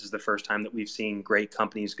 you know, this is the first time that we've seen great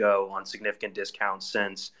companies go on significant discounts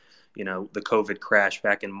since, you know, the COVID crash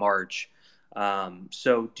back in March.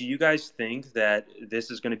 So do you guys think that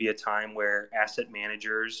this is going to be a time where asset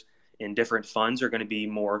managers in different funds are going to be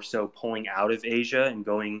more so pulling out of Asia and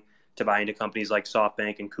going to buy into companies like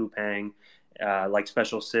SoftBank and Coupang, like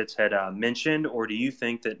Special Sits had mentioned? Or do you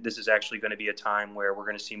think that this is actually going to be a time where we're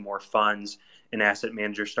going to see more funds and asset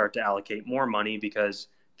managers start to allocate more money because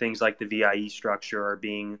things like the VIE structure are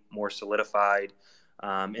being more solidified?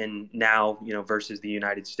 And now, you know, versus the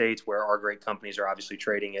United States, where our great companies are obviously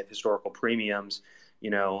trading at historical premiums, you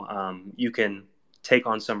know, you can take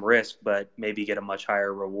on some risk, but maybe get a much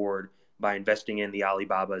higher reward by investing in the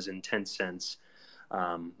Alibabas and Tencents.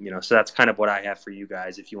 You know, so that's kind of what I have for you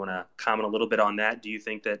guys. If you want to comment a little bit on that, do you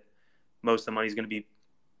think that most of the money is going to be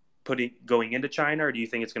going into China, or do you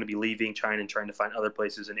think it's going to be leaving China and trying to find other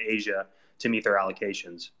places in Asia to meet their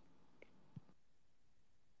allocations?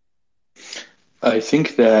 I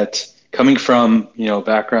think that coming from, you know, a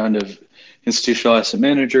background of institutional asset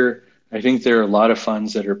manager, I think there are a lot of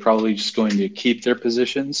funds that are probably just going to keep their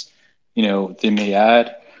positions. You know, they may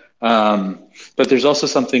add, but there's also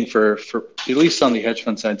something for at least on the hedge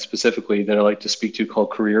fund side specifically that I like to speak to called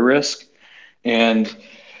career risk. And,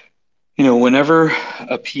 you know, whenever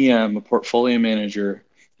a PM, a portfolio manager,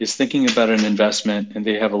 is thinking about an investment and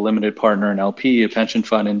they have a limited partner, an LP, a pension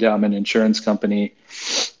fund, endowment, insurance company,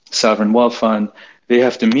 sovereign wealth fund, they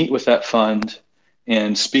have to meet with that fund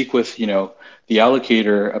and speak with, you know, the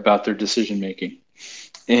allocator about their decision making.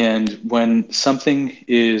 And when something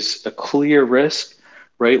is a clear risk,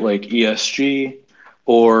 right, like ESG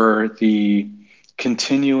or the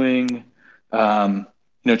continuing, you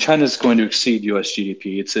know, China's going to exceed US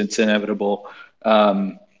GDP. It's inevitable.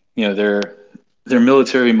 You know, their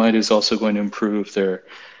military might is also going to improve. Their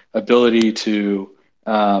ability to,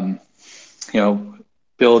 you know,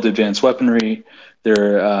 build advanced weaponry,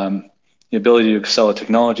 their the ability to excel at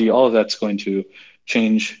technology, all of that's going to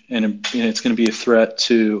change, and it's going to be a threat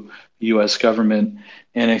to the U.S. government.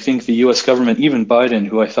 And I think the U.S. government, even Biden,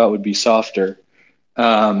 who I thought would be softer,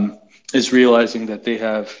 is realizing that they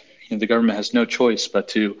have, you know, the government has no choice but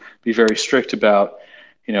to be very strict about,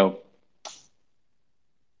 you know,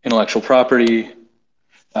 intellectual property,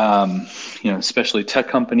 you know, especially tech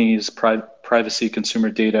companies, privacy, consumer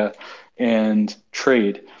data, and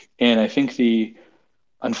trade. And I think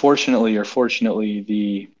unfortunately or fortunately,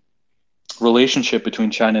 the relationship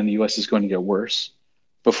between China and the US is going to get worse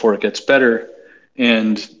before it gets better.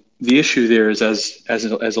 And the issue there is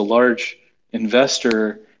as a large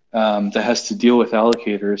investor that has to deal with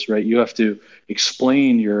allocators, right? You have to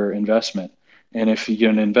explain your investment. And if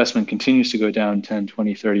an investment continues to go down 10,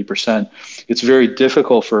 20, 30%, it's very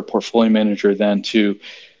difficult for a portfolio manager then to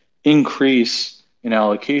increase an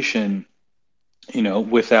allocation, you know,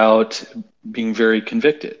 without being very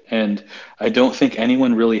convicted. And I don't think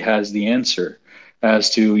anyone really has the answer as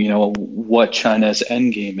to, you know, what China's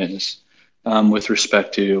end game is with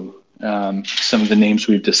respect to some of the names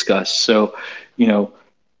we've discussed. So, you know,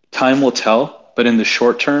 time will tell, but in the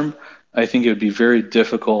short term, I think it would be very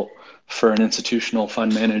difficult for an institutional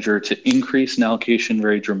fund manager to increase an allocation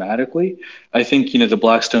very dramatically. I think, you know, the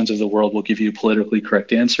Blackstones of the world will give you a politically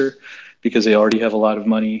correct answer. because they already have a lot of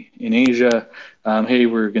money in Asia. Hey,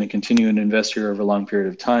 we're going to continue and invest here over a long period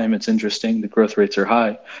of time. It's interesting. The growth rates are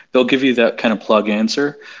high. They'll give you that kind of plug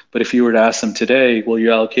answer. But if you were to ask them today, will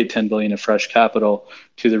you allocate 10 billion of fresh capital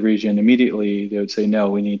to the region immediately? They would say, no,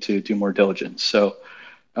 we need to do more diligence. So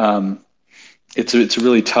it's a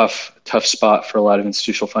really tough spot for a lot of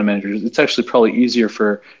institutional fund managers. It's actually probably easier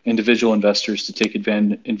for individual investors to take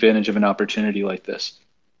advantage of an opportunity like this.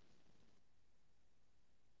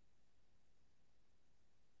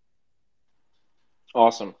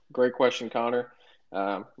 Awesome. Great question, Connor.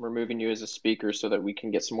 We're moving you as a speaker so that we can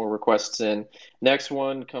get some more requests in. Next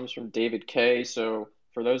one comes from David K. So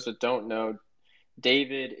for those that don't know,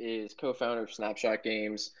 David is co-founder of Snapshot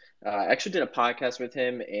Games. I actually did a podcast with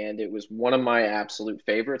him, and it was one of my absolute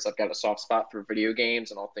favorites. I've got a soft spot for video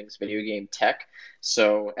games and all things video game tech.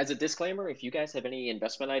 So as a disclaimer, if you guys have any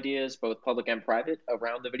investment ideas, both public and private,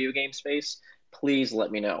 around the video game space, please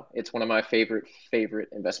let me know. It's one of my favorite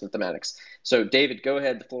investment thematics. So David, go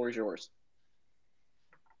ahead. The floor is yours.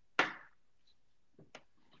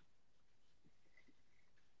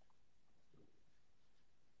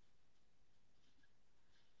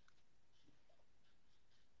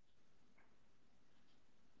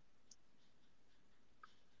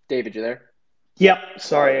 David, you there? Yep.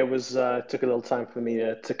 Sorry, it was took a little time for me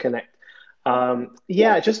to connect.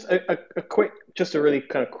 Just a really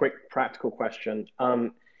kind of quick practical question.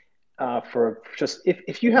 For just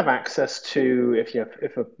if you have access to if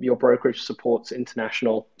your brokerage supports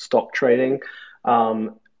international stock trading,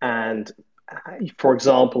 and for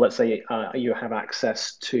example, let's say you have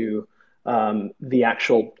access to the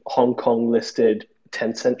actual Hong Kong listed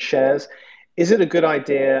Tencent shares. Is it a good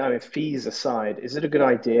idea, I mean, fees aside, is it a good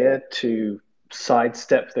idea to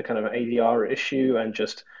sidestep the kind of ADR issue and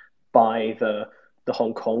just buy the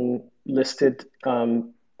Hong Kong listed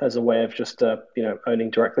as a way of just owning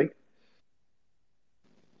directly?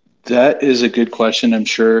 That is a good question. I'm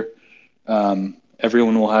sure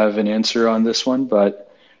everyone will have an answer on this one,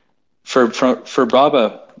 but for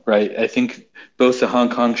BABA, right, I think both the Hong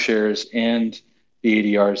Kong shares and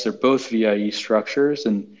the ADRs, they're both VIE structures,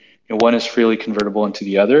 and one is freely convertible into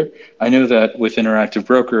the other. I know that with Interactive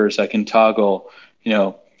Brokers, I can toggle,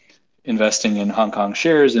 investing in Hong Kong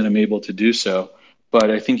shares, and I'm able to do so. But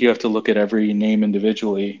I think you have to look at every name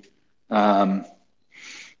individually and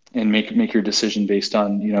make your decision based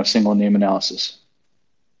on single name analysis.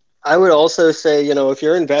 I would also say, if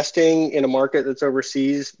you're investing in a market that's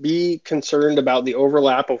overseas, be concerned about the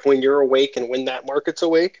overlap of when you're awake and when that market's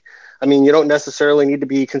awake. I mean, you don't necessarily need to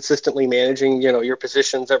be consistently managing, your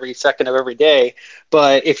positions every second of every day.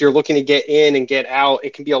 But if you're looking to get in and get out,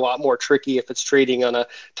 it can be a lot more tricky if it's trading on a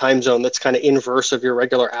time zone that's kind of inverse of your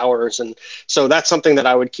regular hours. And so that's something that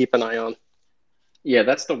I would keep an eye on. Yeah,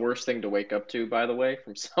 that's the worst thing to wake up to, by the way,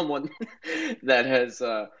 from someone that has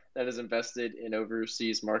invested in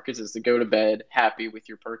overseas markets, is to go to bed happy with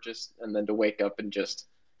your purchase and then to wake up and just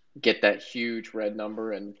get that huge red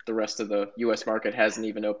number, and the rest of the U.S. market hasn't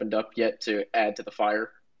even opened up yet to add to the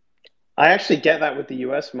fire. I actually get that with the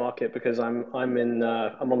U.S. market because I'm on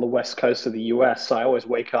the west coast of the U.S. So I always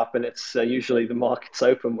wake up and it's usually the market's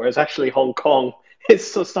open, whereas actually Hong Kong, it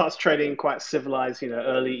still starts trading quite civilized,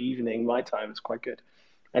 early evening. My time. It's quite good.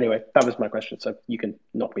 Anyway, that was my question. So you can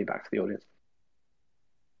knock me back to the audience.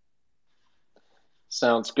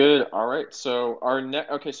 Sounds good. All right. So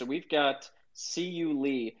so we've got C.U.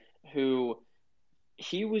 Lee, who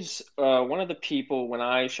he was one of the people when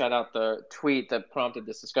I shot out the tweet that prompted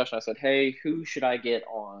this discussion. I said, hey, who should I get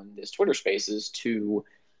on this Twitter Spaces to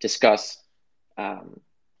discuss,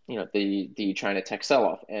 the China tech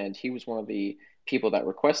sell-off? And he was one of the people that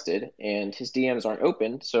requested, and his DMs aren't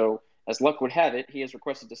open. So as luck would have it, he has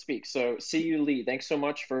requested to speak. So C.U. Lee, thanks so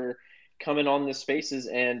much for coming on this Spaces,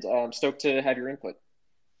 and stoked to have your input.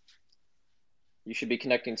 You should be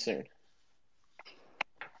connecting soon.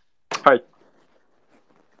 Hi.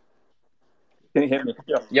 Can you hear me?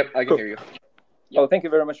 Yeah. Yep, I can hear you. Oh, thank you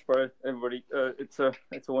very much for everybody. It's a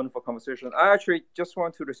wonderful conversation. I actually just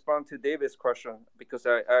want to respond to David's question because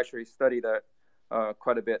I actually studied that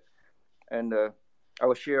quite a bit, and I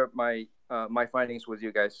will share my findings with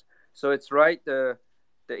you guys. So it's right. The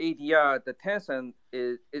ADR, the Tencent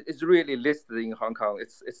is really listed in Hong Kong.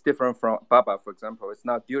 It's different from BABA, for example. It's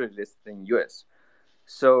not duly listed in US.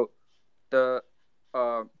 So the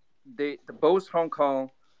both Hong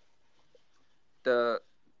Kong, the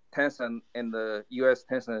Tencent and the US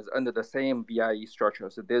Tencent is under the same VIE structure.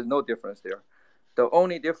 So there's no difference there. The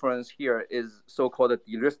only difference here is so-called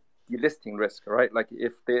delisting risk, right? Like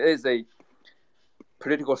if there is a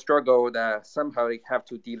political struggle that somehow they have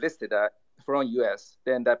to delist that from US,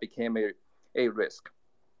 then that became a risk.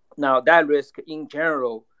 Now, that risk in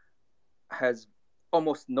general has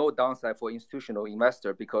almost no downside for institutional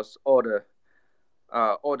investor because all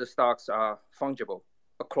the stocks are fungible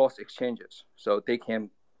across exchanges, so they can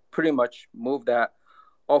pretty much move that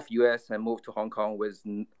off US and move to Hong Kong with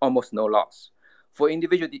almost no loss. For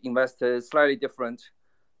individual investors, slightly different.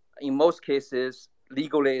 In most cases,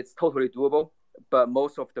 legally it's totally doable, but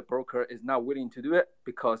most of the broker is not willing to do it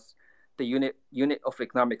because the unit of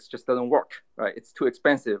economics just doesn't work, right? It's too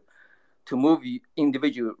expensive to move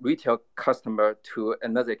individual retail customer to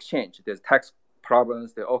another exchange. There's tax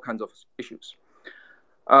problems, there are all kinds of issues.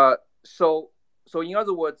 So in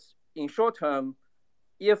other words, in short term,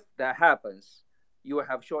 if that happens, you will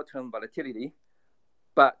have short-term volatility,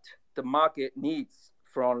 but the market needs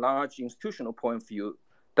from a large institutional point of view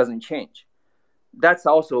doesn't change. That's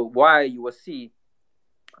also why you will see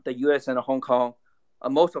the US and Hong Kong,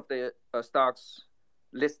 most of the stocks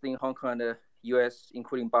listed in Hong Kong and the US,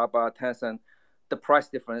 including Baba, Tencent, the price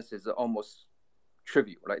difference is almost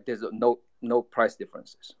trivial. Like there's no price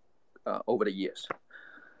differences over the years.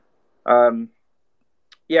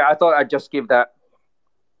 Yeah, I thought I'd just give that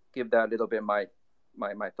a little bit my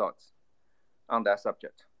thoughts on that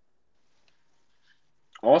subject.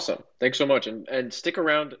 Awesome. Thanks so much. And stick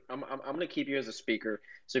around. I'm going to keep you as a speaker.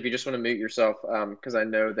 So if you just want to mute yourself, because I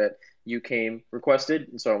know that you came requested.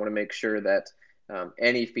 And so I want to make sure that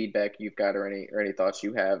any feedback you've got or any thoughts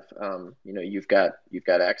you have, you've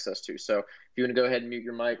got access to. So if you want to go ahead and mute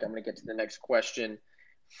your mic, I'm going to get to the next question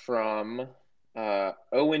from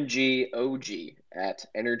ONG OG at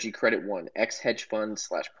Energy Credit One, ex hedge fund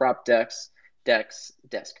 / prop desk.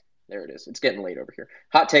 There it is. It's getting late over here.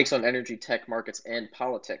 Hot takes on energy, tech markets, and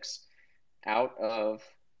politics out of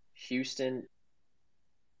Houston.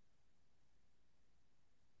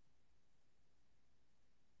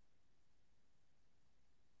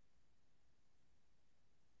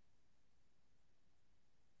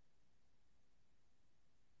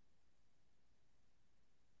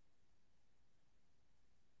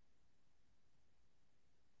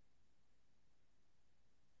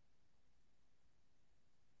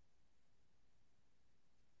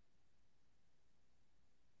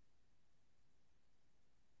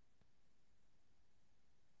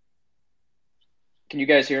 Can you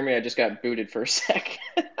guys hear me? I just got booted for a sec.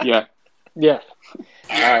 Yeah. Yeah.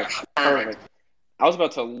 All right. Perfect. I was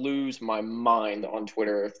about to lose my mind on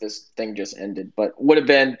Twitter if this thing just ended, but would have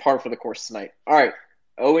been par for the course tonight. All right.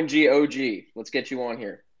 ONG OG, let's get you on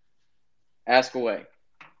here. Ask away.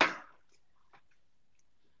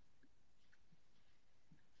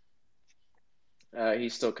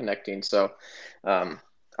 He's still connecting. So, all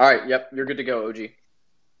right. Yep. You're good to go, OG.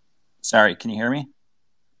 Sorry. Can you hear me?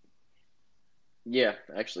 Yeah,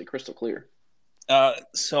 actually, crystal clear.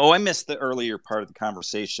 So I missed the earlier part of the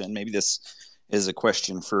conversation. Maybe this is a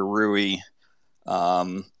question for Rui.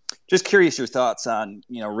 Just curious your thoughts on,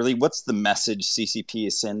 really what's the message CCP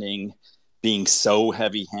is sending being so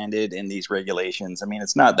heavy-handed in these regulations? I mean,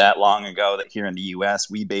 it's not that long ago that here in the U.S.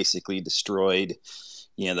 we basically destroyed,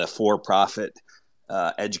 the for-profit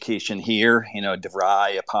education here,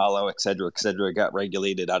 DeVry, Apollo, et cetera, got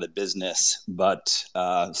regulated out of business, but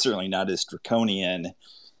certainly not as draconian.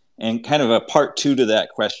 And kind of a part two to that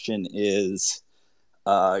question is,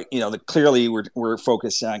 clearly we're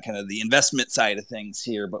focused on kind of the investment side of things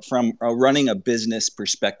here, but from running a business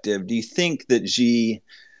perspective, do you think that Xi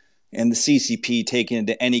and the CCP take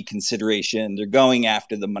into any consideration, they're going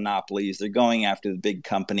after the monopolies, they're going after the big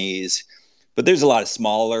companies, but there's a lot of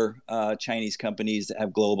smaller Chinese companies that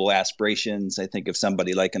have global aspirations. I think of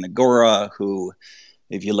somebody like an Agora, who,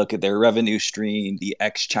 if you look at their revenue stream, the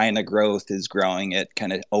ex-China growth is growing at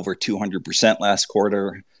kind of over 200% last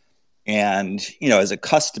quarter. And, as a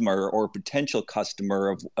customer or potential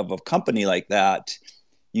customer of a company like that,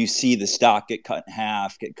 you see the stock get cut in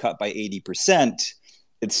half, get cut by 80%.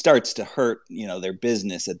 It starts to hurt, their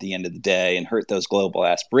business at the end of the day and hurt those global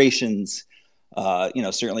aspirations.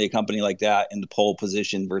 Certainly a company like that in the pole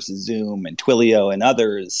position versus Zoom and Twilio and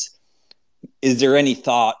others. Is there any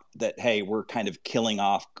thought that, hey, we're kind of killing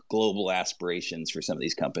off global aspirations for some of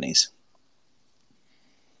these companies?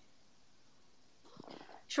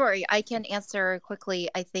 Sure, I can answer quickly.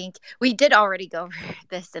 I think we did already go over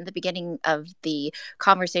this in the beginning of the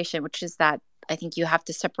conversation, which is that I think you have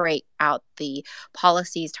to separate out the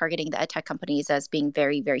policies targeting the edtech companies as being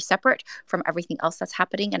very, very separate from everything else that's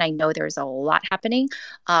happening. And I know there's a lot happening,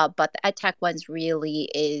 but the edtech ones really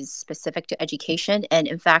is specific to education. And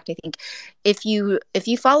in fact, I think if you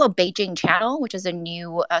follow Beijing Channel, which is a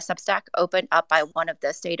new Substack opened up by one of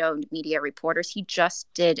the state-owned media reporters, he just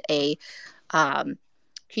did a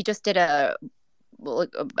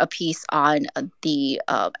a piece on the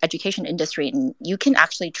education industry, and you can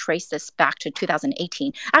actually trace this back to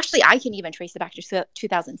 2018. Actually, I can even trace it back to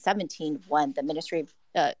 2017 when the Ministry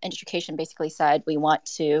of Education basically said we want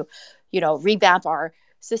to, revamp our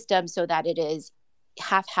system so that it is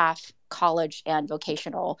half college and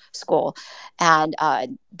vocational school. And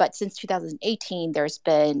but since 2018, there's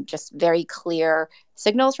been just very clear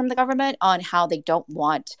signals from the government on how they don't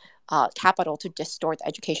want capital to distort the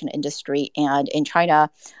education industry. And in China,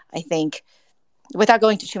 I think, without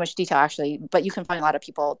going into too much detail, actually, but you can find a lot of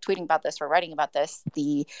people tweeting about this or writing about this.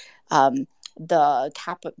 The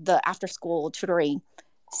after-school tutoring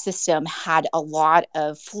system had a lot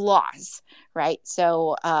of flaws, right?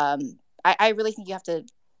 So I really think you have to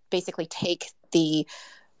basically take the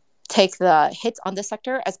hits on this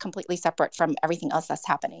sector as completely separate from everything else that's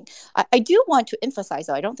happening. I do want to emphasize,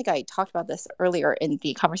 though, I don't think I talked about this earlier in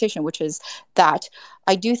the conversation, which is that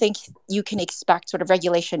I do think you can expect sort of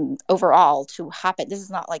regulation overall to happen. This is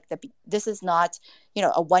not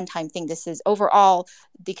a one-time thing. This is overall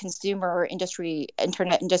the consumer industry,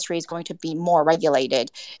 internet industry is going to be more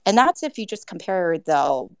regulated. And that's if you just compare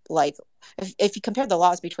if you compare the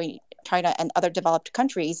laws between China and other developed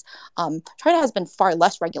countries, China has been far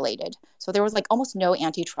less regulated. So there was almost no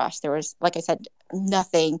antitrust. There was, like I said,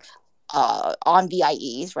 nothing on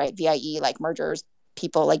VIEs, right? VIE, mergers,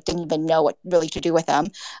 people didn't even know what really to do with them.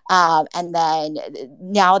 And then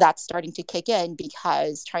now that's starting to kick in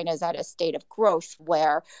because China is at a state of growth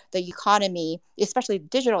where the economy, especially the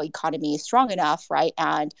digital economy, is strong enough, right?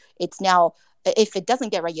 And it's now, if it doesn't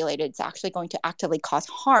get regulated, it's actually going to actively cause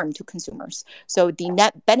harm to consumers. So the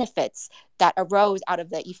net benefits that arose out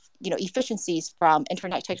of the efficiencies from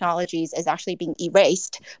internet technologies is actually being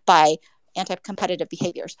erased by anti-competitive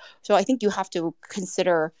behaviors. So I think you have to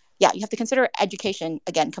consider education,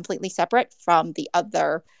 again, completely separate from the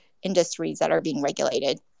other industries that are being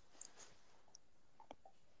regulated.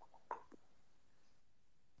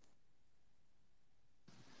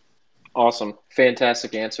 Awesome.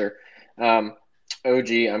 Fantastic answer.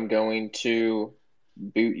 OG, I'm going to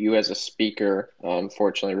boot you as a speaker,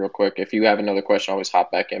 unfortunately, real quick. If you have another question, always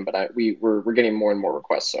hop back in, but we're getting more and more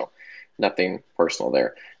requests, so nothing personal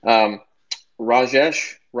there.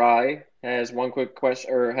 Rajesh Rai has one quick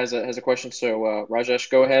question, or has a question. So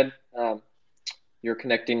Rajesh, go ahead. You're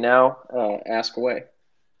connecting now. Ask away.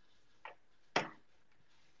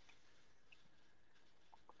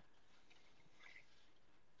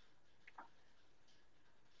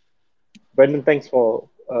 Brendan, thanks for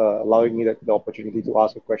allowing me the opportunity to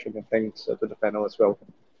ask a question, and thanks to the panel as well.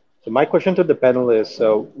 So my question to the panel is,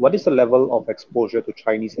 what is the level of exposure to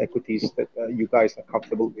Chinese equities that you guys are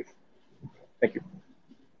comfortable with? Thank you.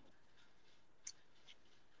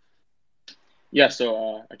 Yeah,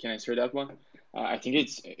 so I can answer that one. I think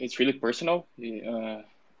it's really personal.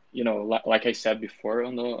 Like I said before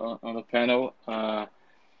on the panel,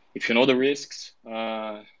 if you know the risks,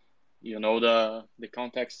 you know the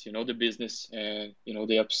context, you know the business, and you know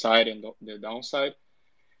the upside and the downside,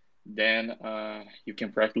 then you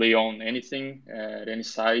can practically own anything at any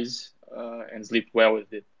size and sleep well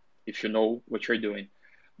with it if you know what you're doing.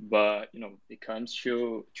 But it comes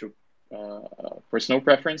to personal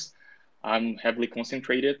preference. I'm heavily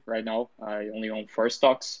concentrated right now. I only own 4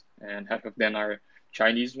 stocks, and half of them are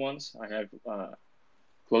Chinese ones. I have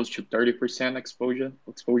close to 30%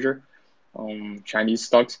 exposure on Chinese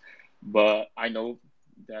stocks, but I know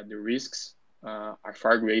that the risks are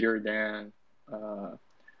far greater than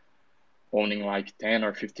owning 10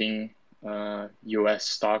 or 15 US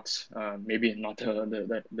stocks. Maybe not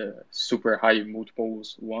the super high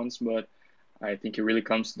multiples ones, but I think it really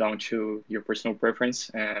comes down to your personal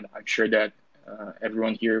preference, and I'm sure that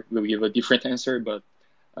everyone here will give a different answer, but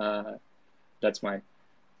that's mine.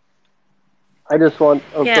 I just want.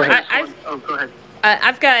 Go ahead. Go ahead.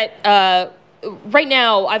 I've got right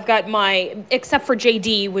now. I've got except for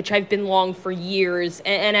JD, which I've been long for years,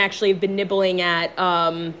 and actually have been nibbling at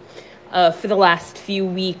for the last few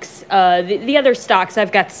weeks. The other stocks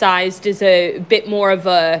I've got sized as a bit more of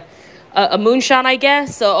a moonshot, I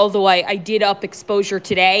guess, although I did up exposure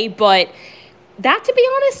today. But that, to be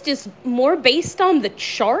honest, is more based on the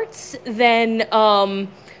charts than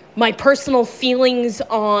my personal feelings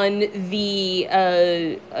on the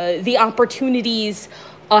opportunities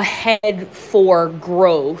ahead for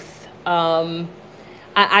growth.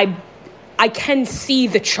 I can see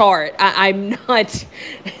the chart. I'm not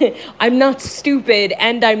stupid,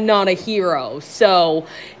 and I'm not a hero. So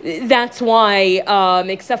that's why,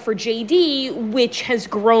 except for JD, which has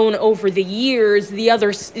grown over the years, the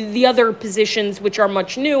other positions, which are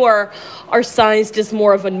much newer, are sized as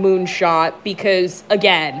more of a moonshot because,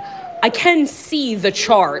 again, I can see the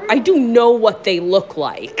chart. I do know what they look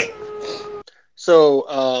like. So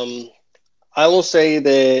I will say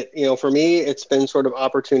that, for me, it's been sort of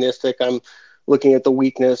opportunistic. I'm looking at the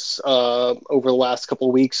weakness over the last couple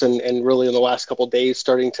of weeks and really in the last couple of days,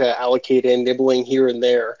 starting to allocate in, nibbling here and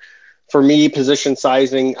there. For me, position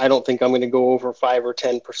sizing, I don't think I'm going to go over 5 or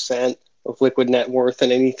 10% of liquid net worth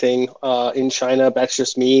in anything in China. That's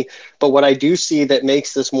just me. But what I do see that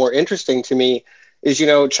makes this more interesting to me is,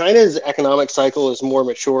 China's economic cycle is more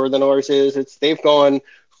mature than ours is. They've gone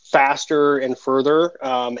faster and further,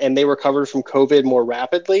 and they recovered from COVID more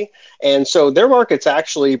rapidly. And so their market's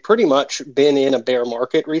actually pretty much been in a bear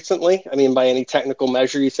market recently. I mean, by any technical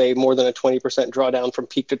measure, you say more than a 20% drawdown from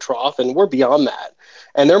peak to trough, and we're beyond that.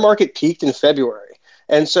 And their market peaked in February.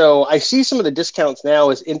 And so I see some of the discounts now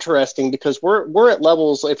as interesting because we're at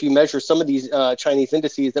levels, if you measure some of these Chinese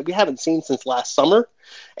indices, that we haven't seen since last summer.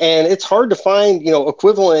 And it's hard to find,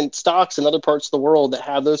 equivalent stocks in other parts of the world that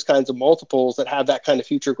have those kinds of multiples, that have that kind of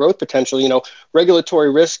future growth potential.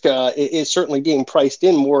 Regulatory risk is certainly being priced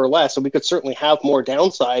in more or less, so we could certainly have more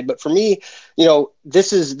downside. But for me,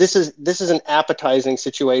 this is an appetizing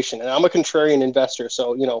situation, and I'm a contrarian investor,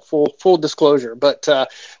 so full disclosure. But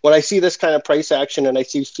when I see this kind of price action and I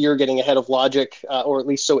see fear getting ahead of logic, or at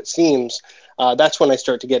least so it seems, that's when I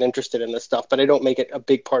start to get interested in this stuff. But I don't make it a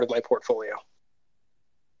big part of my portfolio.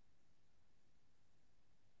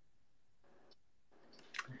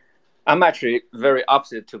 I'm actually very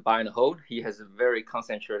opposite to buy and hold. He has a very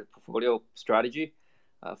concentrated portfolio strategy.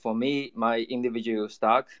 For me, my individual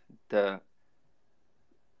stock, the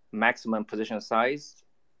maximum position size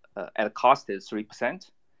at cost is 3%.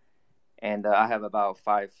 And I have about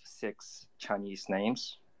 5-6 Chinese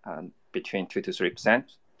names between 2 to 3%.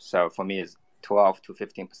 So for me, it's 12 to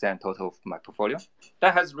 15% total of my portfolio.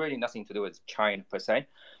 That has really nothing to do with China per se.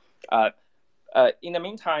 In the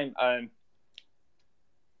meantime,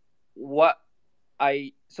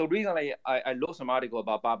 recently I wrote some article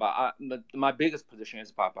about Baba. My biggest position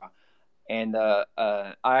is Baba, and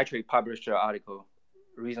I actually published an article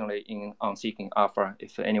recently on Seeking Alpha.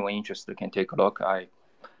 If anyone interested can take a look. I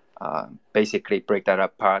basically break that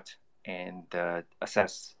apart and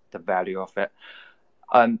assess the value of it.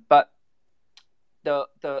 But the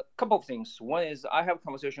couple of things. One is I have a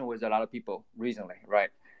conversation with a lot of people recently,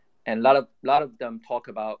 right? And a lot of them talk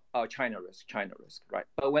about China risk, right?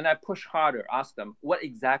 But when I push harder, ask them what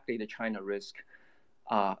exactly the China risk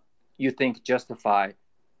you think justify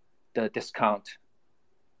the discount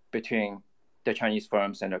between the Chinese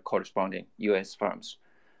firms and the corresponding U.S. firms,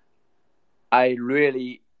 I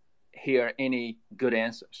really hear any good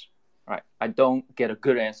answers, right? I don't get a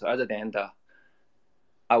good answer other than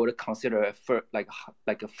I would consider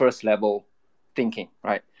like a first level thinking,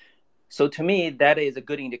 right? So to me, that is a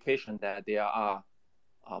good indication that there are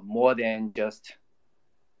more than just,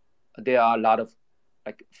 there are a lot of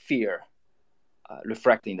fear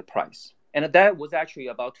reflecting the price. And that was actually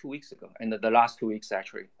about 2 weeks ago. And the last 2 weeks,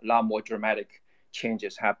 actually, a lot more dramatic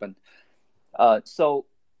changes happened. So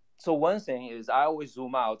one thing is I always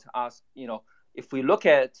zoom out, ask, if we look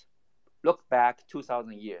back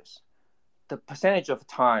 2,000 years, the percentage of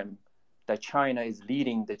time that China is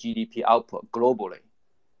leading the GDP output globally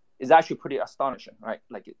is actually pretty astonishing, right?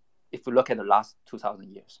 Like if we look at the last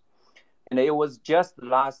 2,000 years. And it was just the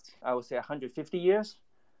last, I would say 150 years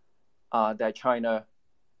that China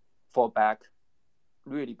fall back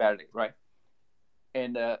really badly, right?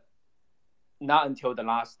 And not until the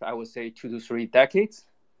last, I would say 2 to 3 decades,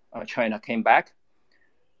 China came back.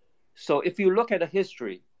 So if you look at the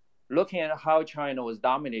history, looking at how China was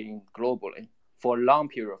dominating globally for a long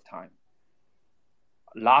period of time,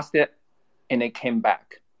 lost it, and it came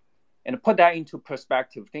back. And put that into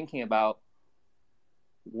perspective, thinking about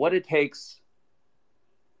what it takes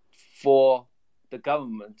for the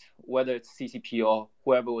government, whether it's CCP or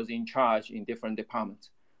whoever was in charge in different departments,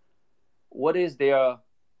 what is their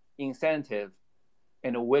incentive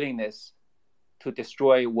and a willingness to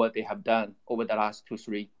destroy what they have done over the last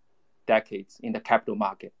 2-3 decades in the capital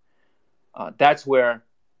market? That's where,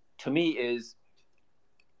 to me, is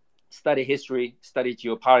study history, study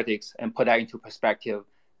geopolitics, and put that into perspective.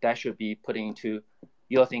 That should be putting into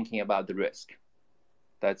your thinking about the risk.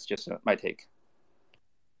 That's just my take.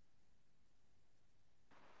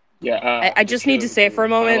 Yeah. I just need to say for a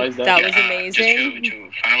moment, that was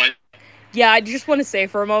amazing. Yeah, I just want to say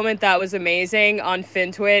for a moment that was amazing on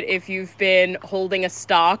FinTwit. If you've been holding a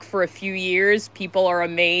stock for a few years, people are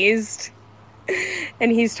amazed.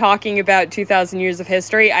 And he's talking about 2,000 years of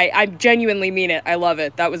history. I genuinely mean it. I love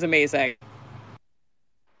it. That was amazing.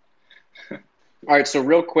 All right, so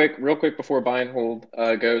real quick before buy and hold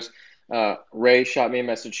goes, Ray shot me a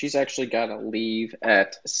message. She's actually got to leave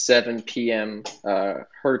at 7 p.m.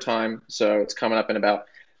 Her time, so it's coming up in about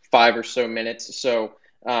 5 or so minutes. So,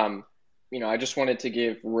 I just wanted to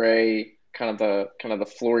give Ray kind of the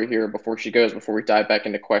floor here before she goes, before we dive back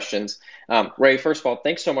into questions. Ray, first of all,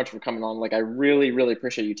 thanks so much for coming on. Like, I really, really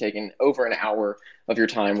appreciate you taking over an hour of your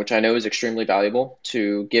time, which I know is extremely valuable,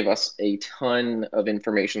 to give us a ton of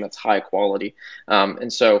information that's high quality.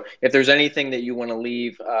 And so if there's anything that you want to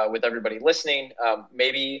leave with everybody listening,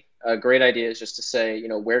 maybe a great idea is just to say,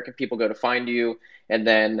 where can people go to find you? And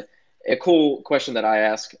then a cool question that I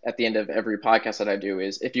ask at the end of every podcast that I do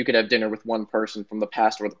is, if you could have dinner with one person from the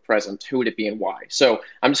past or the present, who would it be and why? So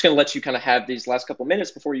I'm just going to let you kind of have these last couple minutes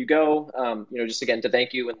before you go, just again to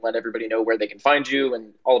thank you and let everybody know where they can find you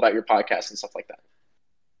and all about your podcast and stuff like that.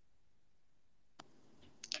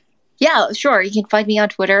 Yeah, sure. You can find me on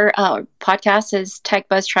Twitter. Podcast is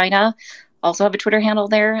TechBuzzChina. Also have a Twitter handle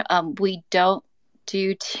there. We don't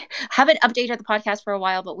haven't updated the podcast for a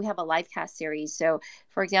while, but we have a live cast series. So,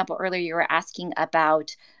 for example, earlier you were asking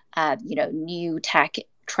about, new tech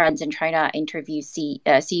trends in China. Interview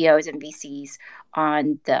CEOs and VCs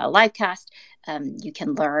on the live cast. You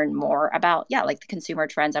can learn more about, like the consumer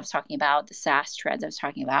trends I was talking about, the SaaS trends I was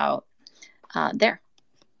talking about there.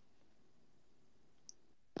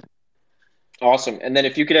 Awesome. And then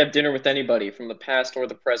if you could have dinner with anybody from the past or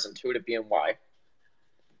the present, who would it be and why?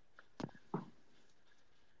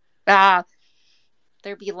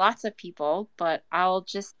 There'd be lots of people, but I'll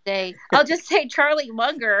just say Charlie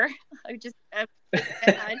Munger. That's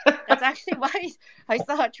actually why I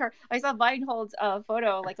saw Weinhold's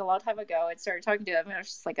photo like a long time ago and started talking to him. And I was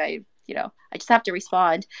just like, I just have to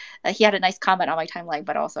respond. He had a nice comment on my timeline,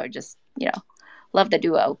 but also just, love the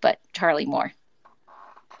duo, but Charlie more.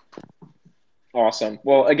 Awesome.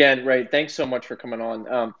 Well, again, Ray, thanks so much for coming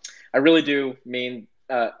on. I really do mean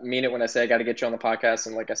it when I say I got to get you on the podcast.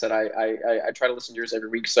 And like I said, I try to listen to yours every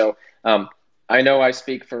week. So I know I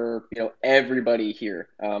speak for everybody here.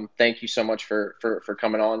 Thank you so much for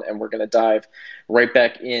coming on, and we're going to dive right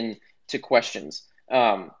back into questions.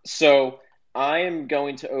 So I am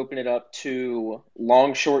going to open it up to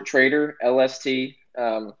Long Short Trader, LST.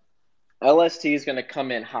 LST is going to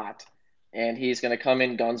come in hot, and he's going to come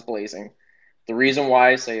in guns blazing. The reason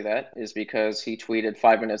why I say that is because he tweeted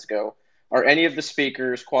 5 minutes ago, "Are any of the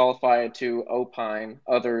speakers qualified to opine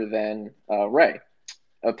other than Ray?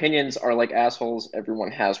 Opinions are like assholes.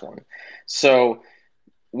 Everyone has one." So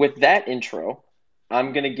with that intro,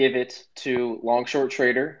 I'm going to give it to Long Short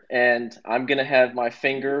Trader, and I'm going to have my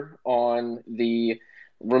finger on the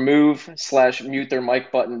remove/mute their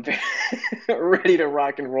mic button ready to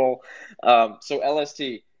rock and roll. So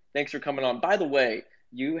LST, thanks for coming on. By the way,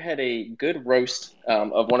 you had a good roast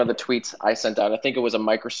of one of the tweets I sent out. I think it was a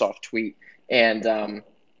Microsoft tweet. And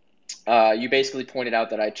you basically pointed out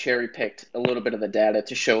that I cherry picked a little bit of the data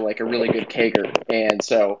to show like a really good CAGR. And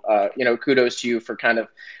so, kudos to you for kind of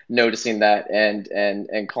noticing that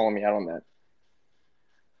and calling me out on that.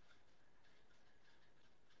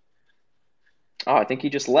 Oh, I think he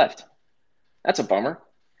just left. That's a bummer.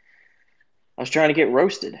 I was trying to get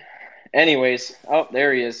roasted. Anyways, oh,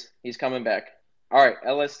 there he is. He's coming back. All right,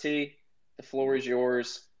 LST, the floor is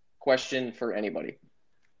yours. Question for anybody.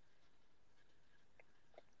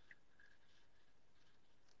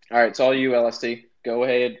 All right, it's all you, LST. Go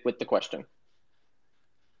ahead with the question.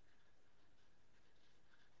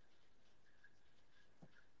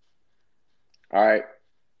 All right.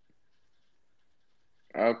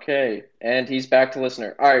 Okay, and he's back to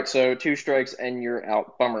listener. All right, so 2 strikes and you're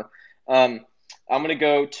out. Bummer. I'm going to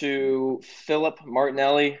go to Philip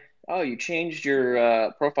Martinelli. Oh, you changed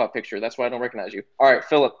your profile picture. That's why I don't recognize you. All right,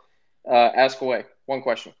 Philip, ask away. One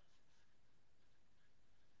question.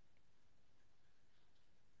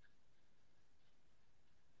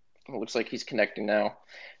 It looks like he's connecting now.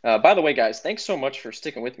 By the way, guys, thanks so much for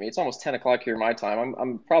sticking with me. It's almost 10 o'clock here my time.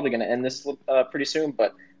 I'm probably going to end this pretty soon,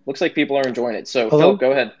 but looks like people are enjoying it. So, Hello? Phil,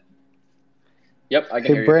 go ahead. Yep, I can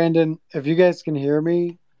hear you. Hey, Brandon, if you guys can hear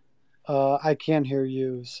me, I can't hear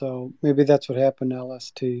you. So maybe that's what happened to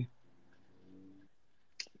LST.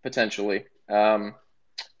 Potentially.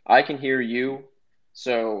 I can hear you.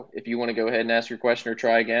 So if you want to go ahead and ask your question or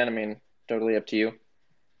try again, I mean, totally up to you.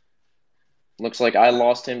 Looks like I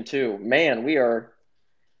lost him too. Man, we are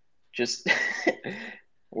just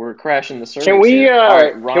we're crashing the servers. Can we here.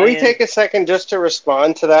 All right, can we take a second just to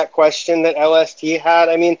respond to that question that LST had?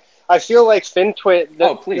 I mean, I feel like FinTwit,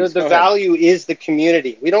 the value is the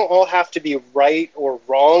community. We don't all have to be right or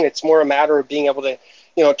wrong. It's more a matter of being able to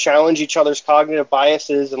challenge each other's cognitive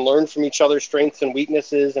biases and learn from each other's strengths and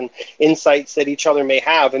weaknesses and insights that each other may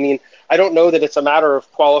have. I mean, I don't know that it's a matter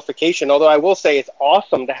of qualification, although I will say it's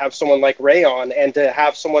awesome to have someone like Ray on and to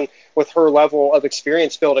have someone with her level of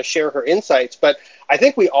experience be able to share her insights. But I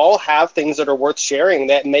think we all have things that are worth sharing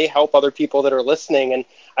that may help other people that are listening. And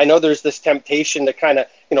I know there's this temptation to kind of,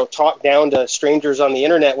 talk down to strangers on the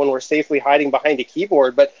internet when we're safely hiding behind a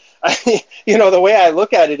keyboard. But, the way I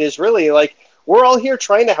look at it is really like, we're all here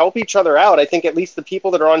trying to help each other out. I think at least the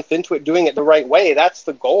people that are on FinTwit doing it the right way, that's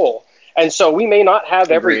the goal. And so we may not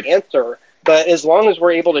have every answer, but as long as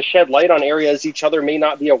we're able to shed light on areas each other may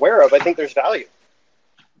not be aware of, I think there's value.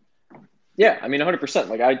 Yeah, I mean, 100%.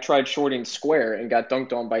 Like, I tried shorting Square and got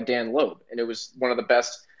dunked on by Dan Loeb, and it was one of the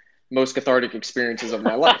best, most cathartic experiences of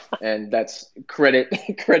my life. And that's credit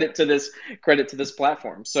to this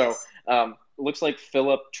platform. So looks like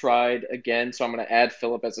Philip tried again, so I'm going to add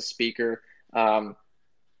Philip as a speaker.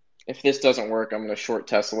 If this doesn't work, I'm going to short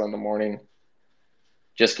Tesla in the morning.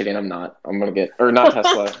 Just kidding, I'm not. I'm going to get, or not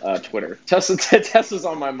Tesla, Twitter. Tesla's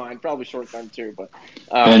on my mind, probably short term too. But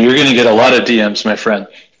and you're going to get a lot of DMs, my friend.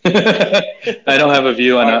 I don't have a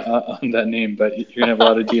view on that name, but you're going to have a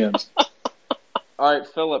lot of DMs. All right,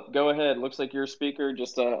 Philip, go ahead. Looks like you're a speaker.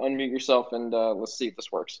 Just unmute yourself and let's see if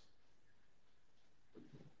this works.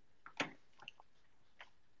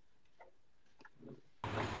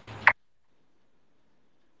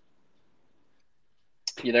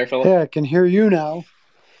 You there, Philip? Yeah, I can hear you now.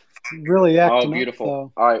 Really acting. Oh, beautiful.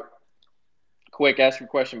 Up, all right. Quick, ask your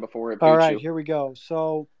question before it boots all right, you. Here we go.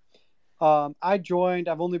 So I joined.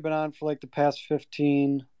 I've only been on for like the past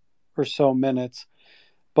 15 or so minutes.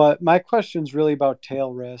 But my question is really about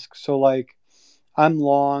tail risk. So like I'm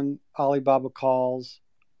long Alibaba calls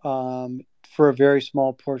for a very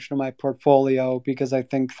small portion of my portfolio because I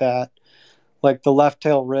think that like the left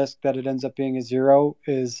tail risk that it ends up being a zero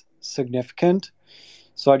is significant.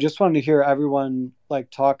 So I just wanted to hear everyone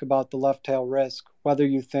like talk about the left tail risk, whether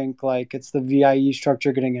you think like it's the VIE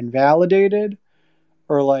structure getting invalidated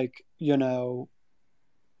or like,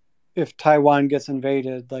 if Taiwan gets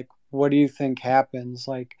invaded, like what do you think happens?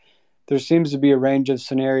 Like there seems to be a range of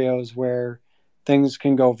scenarios where things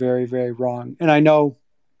can go very, very wrong. And I know,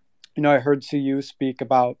 I heard CU speak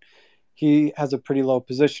about he has a pretty low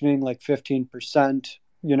positioning, like 15%.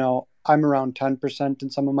 I'm around 10% in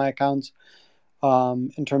some of my accounts.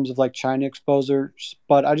 In terms of like China exposure,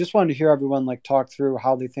 but I just wanted to hear everyone like talk through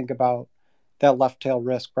how they think about that left tail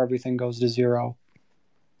risk where everything goes to zero.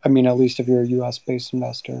 I mean, at least if you're a US based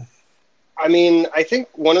investor. I mean, I think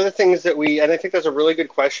one of the things that and I think that's a really good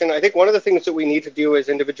question. I think one of the things that we need to do as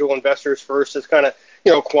individual investors first is kind of,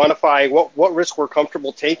 quantify what risk we're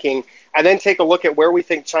comfortable taking, and then take a look at where we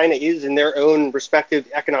think China is in their own respective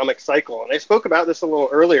economic cycle. And I spoke about this a little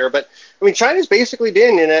earlier, but I mean, China's basically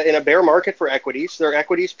been in a bear market for equities. Their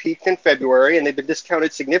equities peaked in February, and they've been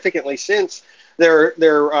discounted significantly since. Their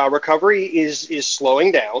recovery is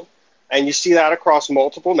slowing down. And you see that across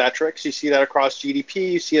multiple metrics. You see that across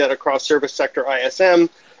GDP. You see that across service sector ISM.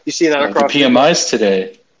 You see that across the PMIs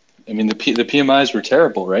today. I mean, the PMIs were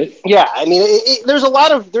terrible, right? Yeah, I mean, there's a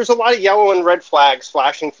lot of yellow and red flags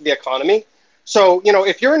flashing for the economy. So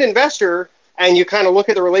if you're an investor and you kind of look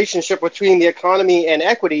at the relationship between the economy and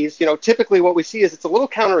equities, typically what we see is it's a little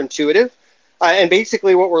counterintuitive. And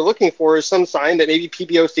basically what we're looking for is some sign that maybe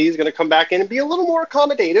PBOC is going to come back in and be a little more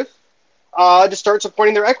accommodative. To start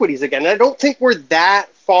supporting their equities again. And I don't think we're that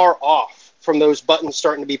far off from those buttons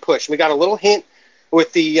starting to be pushed. We got a little hint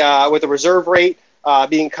with the reserve rate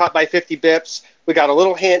being cut by 50 bips. We got a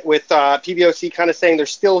little hint with PBOC kind of saying they're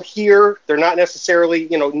still here. They're not necessarily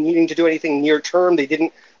needing to do anything near term. They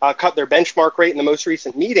didn't cut their benchmark rate in the most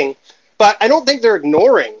recent meeting. But I don't think they're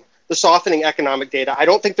ignoring the softening economic data. I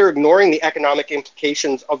don't think they're ignoring the economic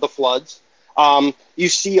implications of the floods. You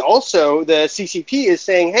see also the CCP is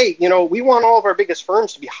saying, hey, we want all of our biggest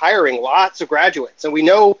firms to be hiring lots of graduates. And we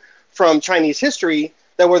know from Chinese history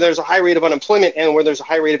that where there's a high rate of unemployment and where there's a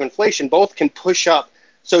high rate of inflation, both can push up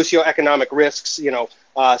socioeconomic risks,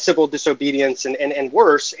 civil disobedience and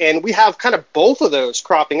worse. And we have kind of both of those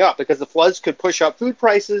cropping up because the floods could push up food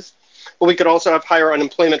prices, but we could also have higher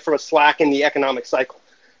unemployment from a slack in the economic cycle.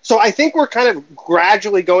 So I think we're kind of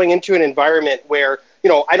gradually going into an environment where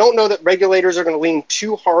I don't know that regulators are going to lean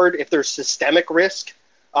too hard if there's systemic risk,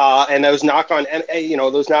 and those knock-on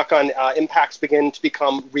impacts begin to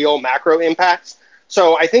become real macro impacts.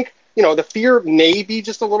 So I think the fear may be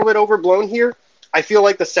just a little bit overblown here. I feel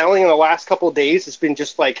like the selling in the last couple of days has been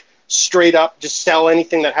just like straight up, just sell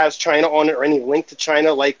anything that has China on it or any link to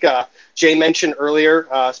China. Like Jay mentioned earlier,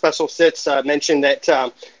 Special Sits mentioned that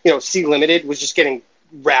Sea Limited was just getting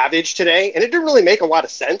ravaged today, and it didn't really make a lot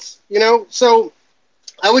of sense, So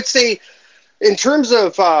I would say in terms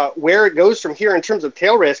of where it goes from here in terms of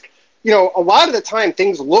tail risk, a lot of the time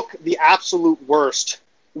things look the absolute worst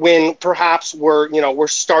when perhaps we're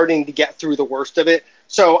starting to get through the worst of it.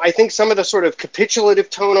 So I think some of the sort of capitulative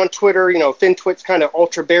tone on Twitter, FinTwit's kind of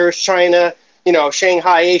ultra bearish China,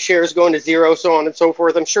 Shanghai A shares going to zero, so on and so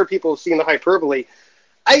forth. I'm sure people have seen the hyperbole.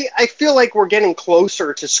 I feel like we're getting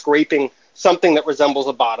closer to scraping something that resembles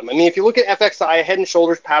a bottom. I mean, if you look at FXI, head and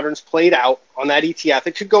shoulders patterns played out on that ETF,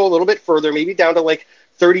 it could go a little bit further, maybe down to like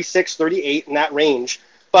 36, 38 in that range.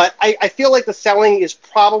 But I feel like the selling is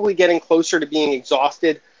probably getting closer to being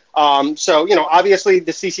exhausted. So, obviously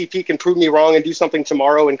the CCP can prove me wrong and do something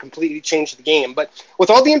tomorrow and completely change the game. But with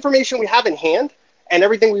all the information we have in hand and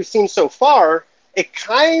everything we've seen so far, it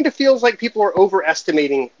kind of feels like people are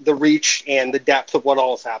overestimating the reach and the depth of what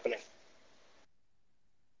all is happening.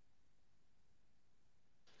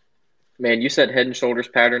 Man, you said head and shoulders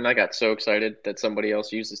pattern. I got so excited that somebody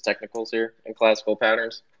else uses technicals here and classical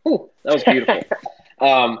patterns. Ooh, that was beautiful.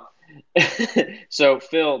 So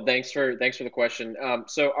Phil, thanks for the question.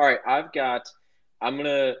 So all right, I'm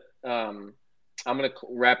gonna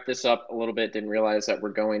wrap this up a little bit. Didn't realize that we're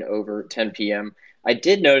going over 10 p.m. I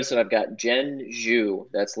did notice that I've got Jen Zhu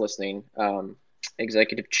that's listening,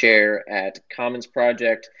 executive chair at Commons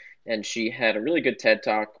Project, and she had a really good TED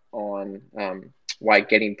talk on why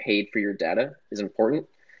getting paid for your data is important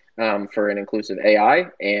for an inclusive AI.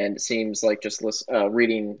 And seems like just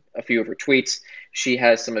reading a few of her tweets, she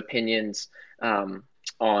has some opinions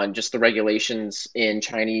on just the regulations in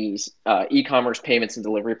Chinese e-commerce payments and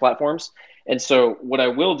delivery platforms. And so what I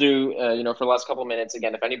will do, for the last couple of minutes,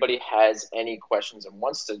 again, if anybody has any questions and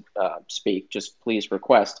wants to speak, just please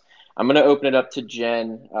request. I'm going to open it up to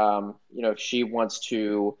Jen, if she wants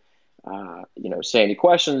to, say any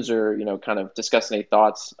questions or, kind of discuss any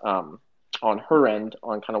thoughts on her end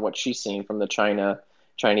on kind of what she's seeing from the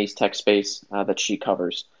Chinese tech space that she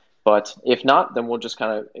covers. But if not, then we'll just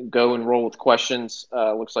kind of go and roll with questions.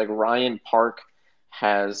 Looks like Ryan Park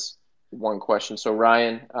has one question. So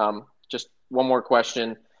Ryan, just one more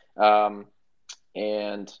question, and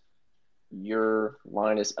your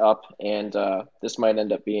line is up, and this might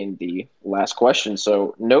end up being the last question.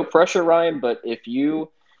 So no pressure, Ryan, but if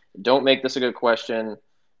you don't make this a good question,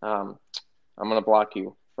 I'm going to block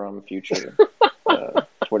you from future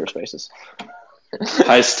Twitter spaces.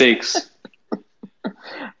 High stakes.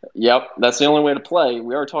 Yep, that's the only way to play.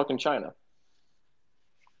 We are talking China.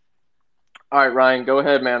 All right, Ryan, go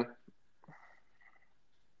ahead, man.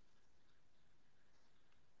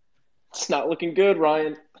 It's not looking good,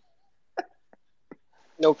 Ryan.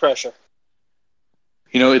 No pressure.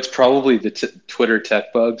 It's probably the Twitter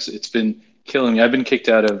tech bugs. It's been killing me. I've been kicked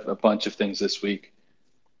out of a bunch of things this week.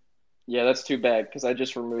 Yeah, that's too bad because I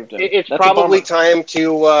just removed him. It's probably time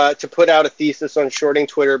to put out a thesis on shorting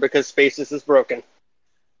Twitter because Spaces is broken.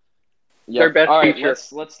 Yeah. All right,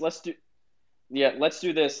 let's do. Yeah, let's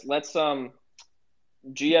do this. Let's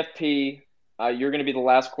GFP. You're going to be the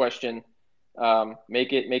last question.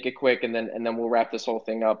 Make it quick, and then we'll wrap this whole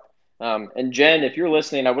thing up. And Jen, if you're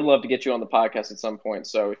listening, I would love to get you on the podcast at some point.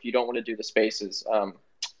 So if you don't want to do the spaces,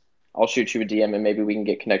 I'll shoot you a DM and maybe we can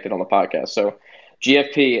get connected on the podcast. So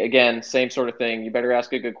GFP, again, same sort of thing. You better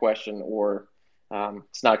ask a good question or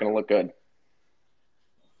it's not going to look good.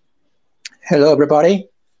 Hello, everybody.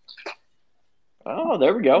 Oh,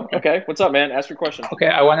 there we go. Okay. What's up, man? Ask your question. Okay.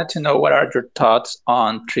 I wanted to know what are your thoughts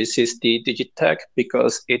on 360 Digitech,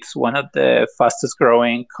 because it's one of the fastest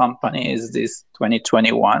growing companies this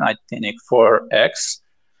 2021, I think, for X.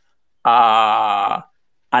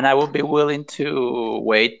 And I would be willing to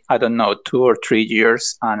wait, 2 or 3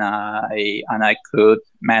 years, and I could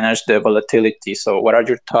manage the volatility. So what are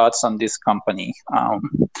your thoughts on this company,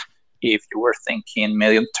 if you were thinking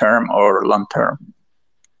medium term or long term?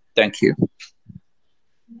 Thank you.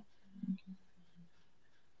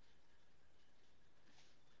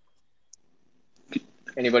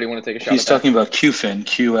 Anybody want to take a shot? He's talking about QFIN,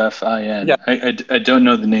 QFIN. Yeah. I don't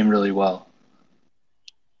know the name really well.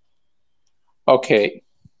 Okay.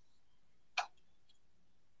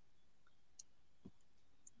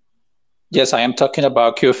 Yes, I am talking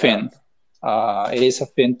about QFIN. It is a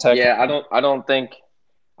fintech. Yeah, I don't think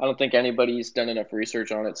anybody's done enough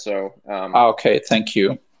research on it. So. Okay, thank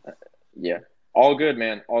you. Yeah, all good,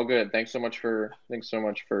 man. All good. Thanks so much for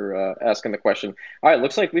asking the question. All right,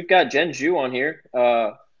 looks like we've got Jen Zhu on here.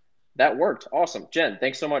 That worked. Awesome, Jen.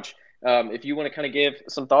 Thanks so much. If you want to kind of give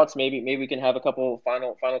some thoughts, maybe we can have a couple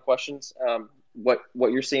final questions. What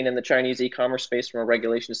you're seeing in the Chinese e-commerce space from a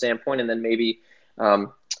regulation standpoint, and then maybe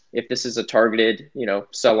if this is a targeted,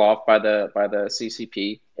 sell off by the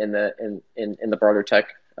CCP in the broader tech,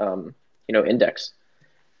 index.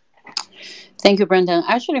 Thank you, Brendan.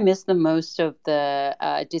 I actually missed the most of the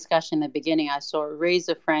discussion in the beginning. I saw Ray's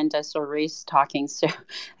a friend. I saw Ray's talking. So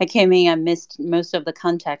I came in and missed most of the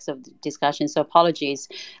context of the discussion. So apologies.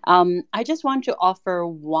 I just want to offer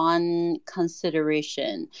one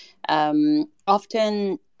consideration.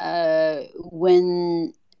 Often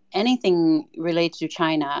when anything related to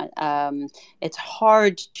China, it's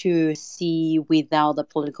hard to see without the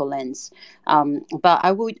political lens. But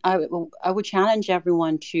I would challenge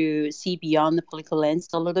everyone to see beyond the political lens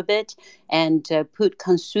a little bit and put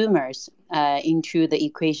consumers into the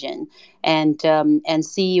equation and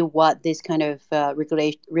see what this kind of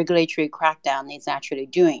regulatory crackdown is actually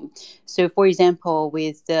doing. So, for example,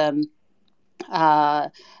 with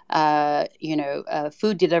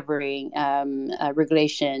food delivery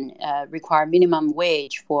regulation require minimum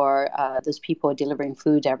wage for those people delivering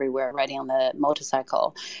food everywhere, riding on the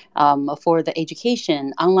motorcycle. For the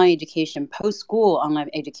education, online education, post-school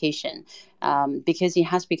online education, because it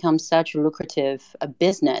has become such a lucrative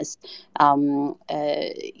business. As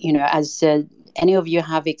any of you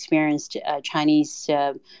have experienced Chinese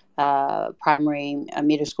primary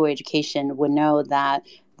middle school education, would know that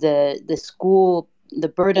the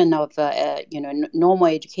burden of normal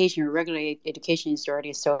education, regular education is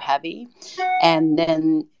already so heavy, and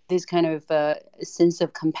then this kind of sense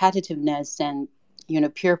of competitiveness and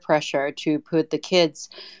peer pressure to put the kids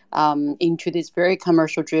into this very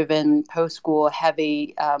commercial driven post-school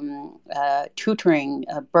heavy tutoring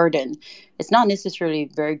burden. It's not necessarily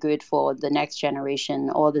very good for the next generation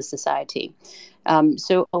or the society.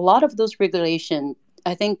 So a lot of those regulations,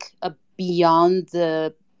 I think, beyond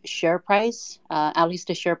the share price, at least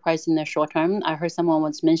the share price in the short term. I heard someone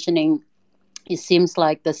was mentioning it seems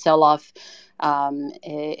like the sell-off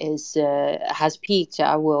has peaked.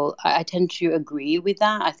 I tend to agree with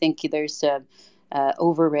that. I think there's a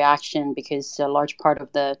overreaction because a large part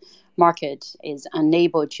of the market is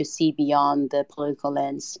unable to see beyond the political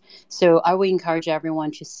lens. So I would encourage everyone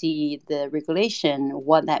to see the regulation,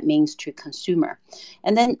 what that means to consumer.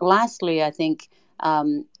 And then lastly, I think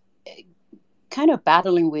kind of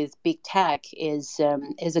battling with big tech is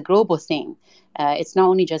a global thing. It's not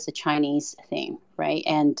only just a Chinese thing, right?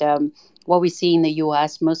 And what we see in the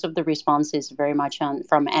U.S., most of the response is very much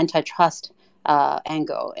from antitrust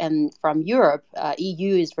angle, and from Europe,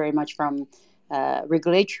 EU is very much from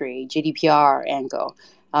regulatory GDPR angle.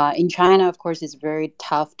 In China, of course, it's very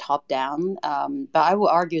tough top down. But I would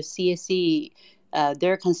argue CSE,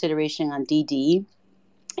 their consideration on DD,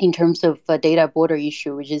 in terms of data border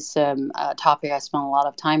issue, which is a topic I spent a lot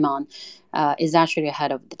of time on, is actually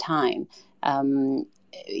ahead of the time.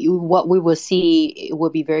 What we will see will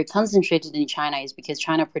be very concentrated in China is because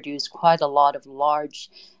China produced quite a lot of large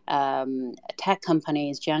tech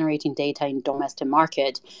companies generating data in domestic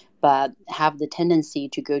market, but have the tendency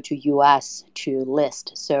to go to US to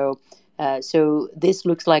list. So this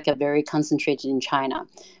looks like a very concentrated in China.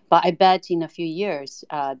 But I bet in a few years,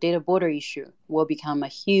 data border issue will become a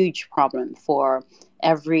huge problem for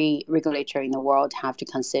every regulator in the world to have to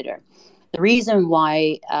consider. The reason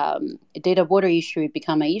why data border issue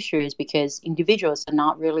become an issue is because individuals are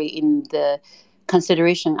not really in the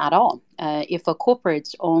consideration at all. If a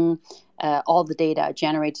corporates own all the data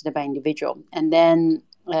generated by individual, and then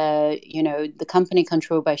the company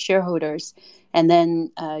controlled by shareholders, and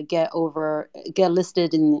then get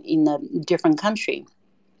listed in a different country,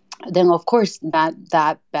 then of course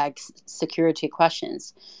that begs security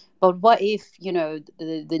questions. But what if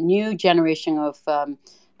the new generation of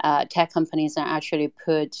tech companies are actually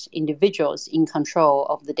put individuals in control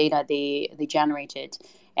of the data they generated,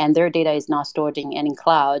 and their data is not stored in any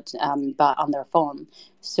cloud but on their phone?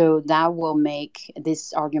 So that will make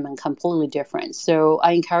this argument completely different. So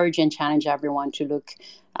I encourage and challenge everyone to look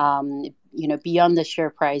beyond the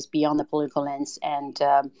share price, beyond the political lens, and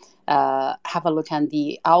have a look at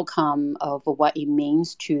the outcome of what it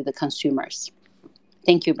means to the consumers.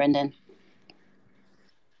 Thank you, Brendan.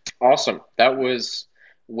 Awesome. That was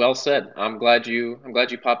well said. I'm glad you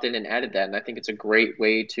popped in and added that, and I think it's a great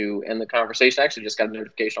way to end the conversation. I actually just got a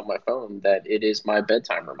notification on my phone that it is my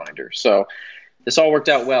bedtime reminder. So this all worked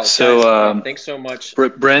out well. So guys, thanks so much.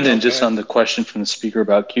 Brandon, just on the question from the speaker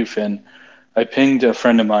about QFIN, I pinged a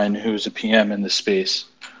friend of mine who's a PM in the space.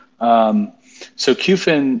 So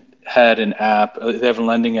QFIN had an app. They have a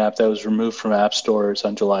lending app that was removed from app stores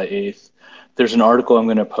on July 8th. There's an article I'm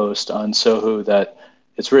going to post on Sohu that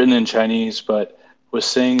it's written in Chinese, but was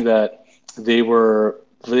saying that they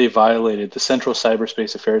violated, the Central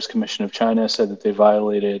Cyberspace Affairs Commission of China said that they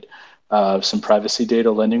violated some privacy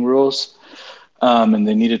data lending rules. And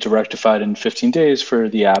they needed to rectify it in 15 days for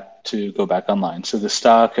the app to go back online. So the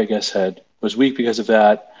stock, I guess, was weak because of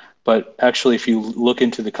that. But actually, if you look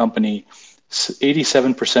into the company,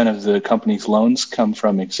 87% of the company's loans come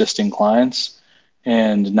from existing clients,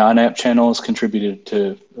 and non-app channels contributed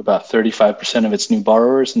to about 35% of its new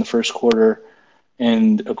borrowers in the first quarter.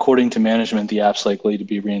 And according to management, the app's likely to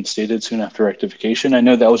be reinstated soon after rectification. I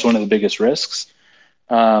know that was one of the biggest risks.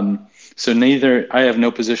 So I have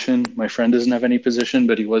no position. My friend doesn't have any position,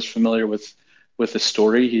 but he was familiar with the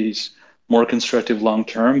story. He's more constructive long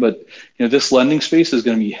term, but this lending space is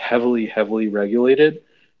going to be heavily, heavily regulated.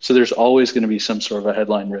 So there's always going to be some sort of a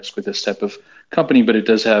headline risk with this type of company, but it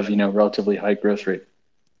does have relatively high growth rate.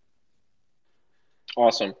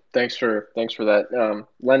 Awesome. Thanks for that.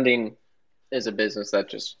 Lending is a business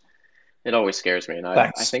that it always scares me, and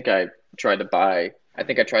I think I tried to buy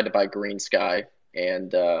Green Sky,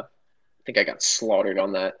 and I think I got slaughtered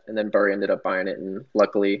on that, and then Burry ended up buying it, and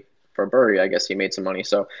luckily for Burry, I guess he made some money.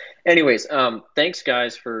 So anyways, thanks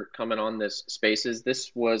guys for coming on this Spaces.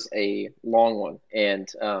 This was a long one, and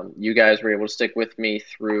you guys were able to stick with me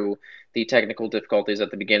through the technical difficulties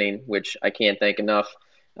at the beginning, which I can't thank enough.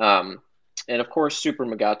 And of course, Super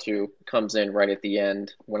Mugatu comes in right at the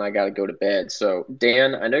end when I got to go to bed. So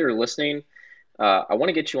Dan, I know you're listening. I want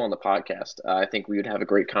to get you on the podcast. I think we would have a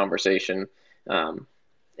great conversation.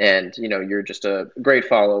 And you're just a great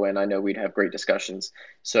follow, and I know we'd have great discussions.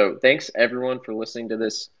 So thanks everyone for listening to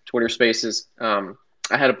this Twitter Spaces. I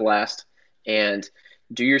had a blast, and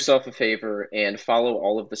do yourself a favor and follow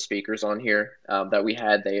all of the speakers on here that we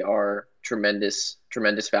had. They are tremendous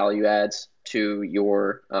value adds to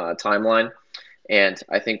your timeline, and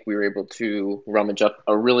I think we were able to rummage up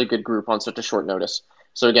a really good group on such a short notice.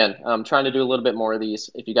 So again, I'm trying to do a little bit more of these.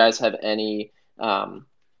 If you guys have any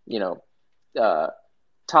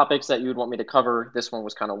topics that you would want me to cover, this one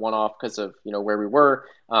was kind of one-off because of where we were.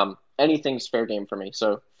 Anything's fair game for me,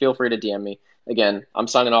 so feel free to DM me. Again, I'm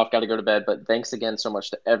signing off, got to go to bed, but thanks again so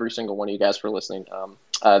much to every single one of you guys for listening.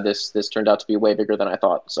 This turned out to be way bigger than I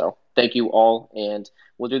thought, so thank you all, and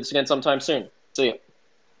we'll do this again sometime soon. See you.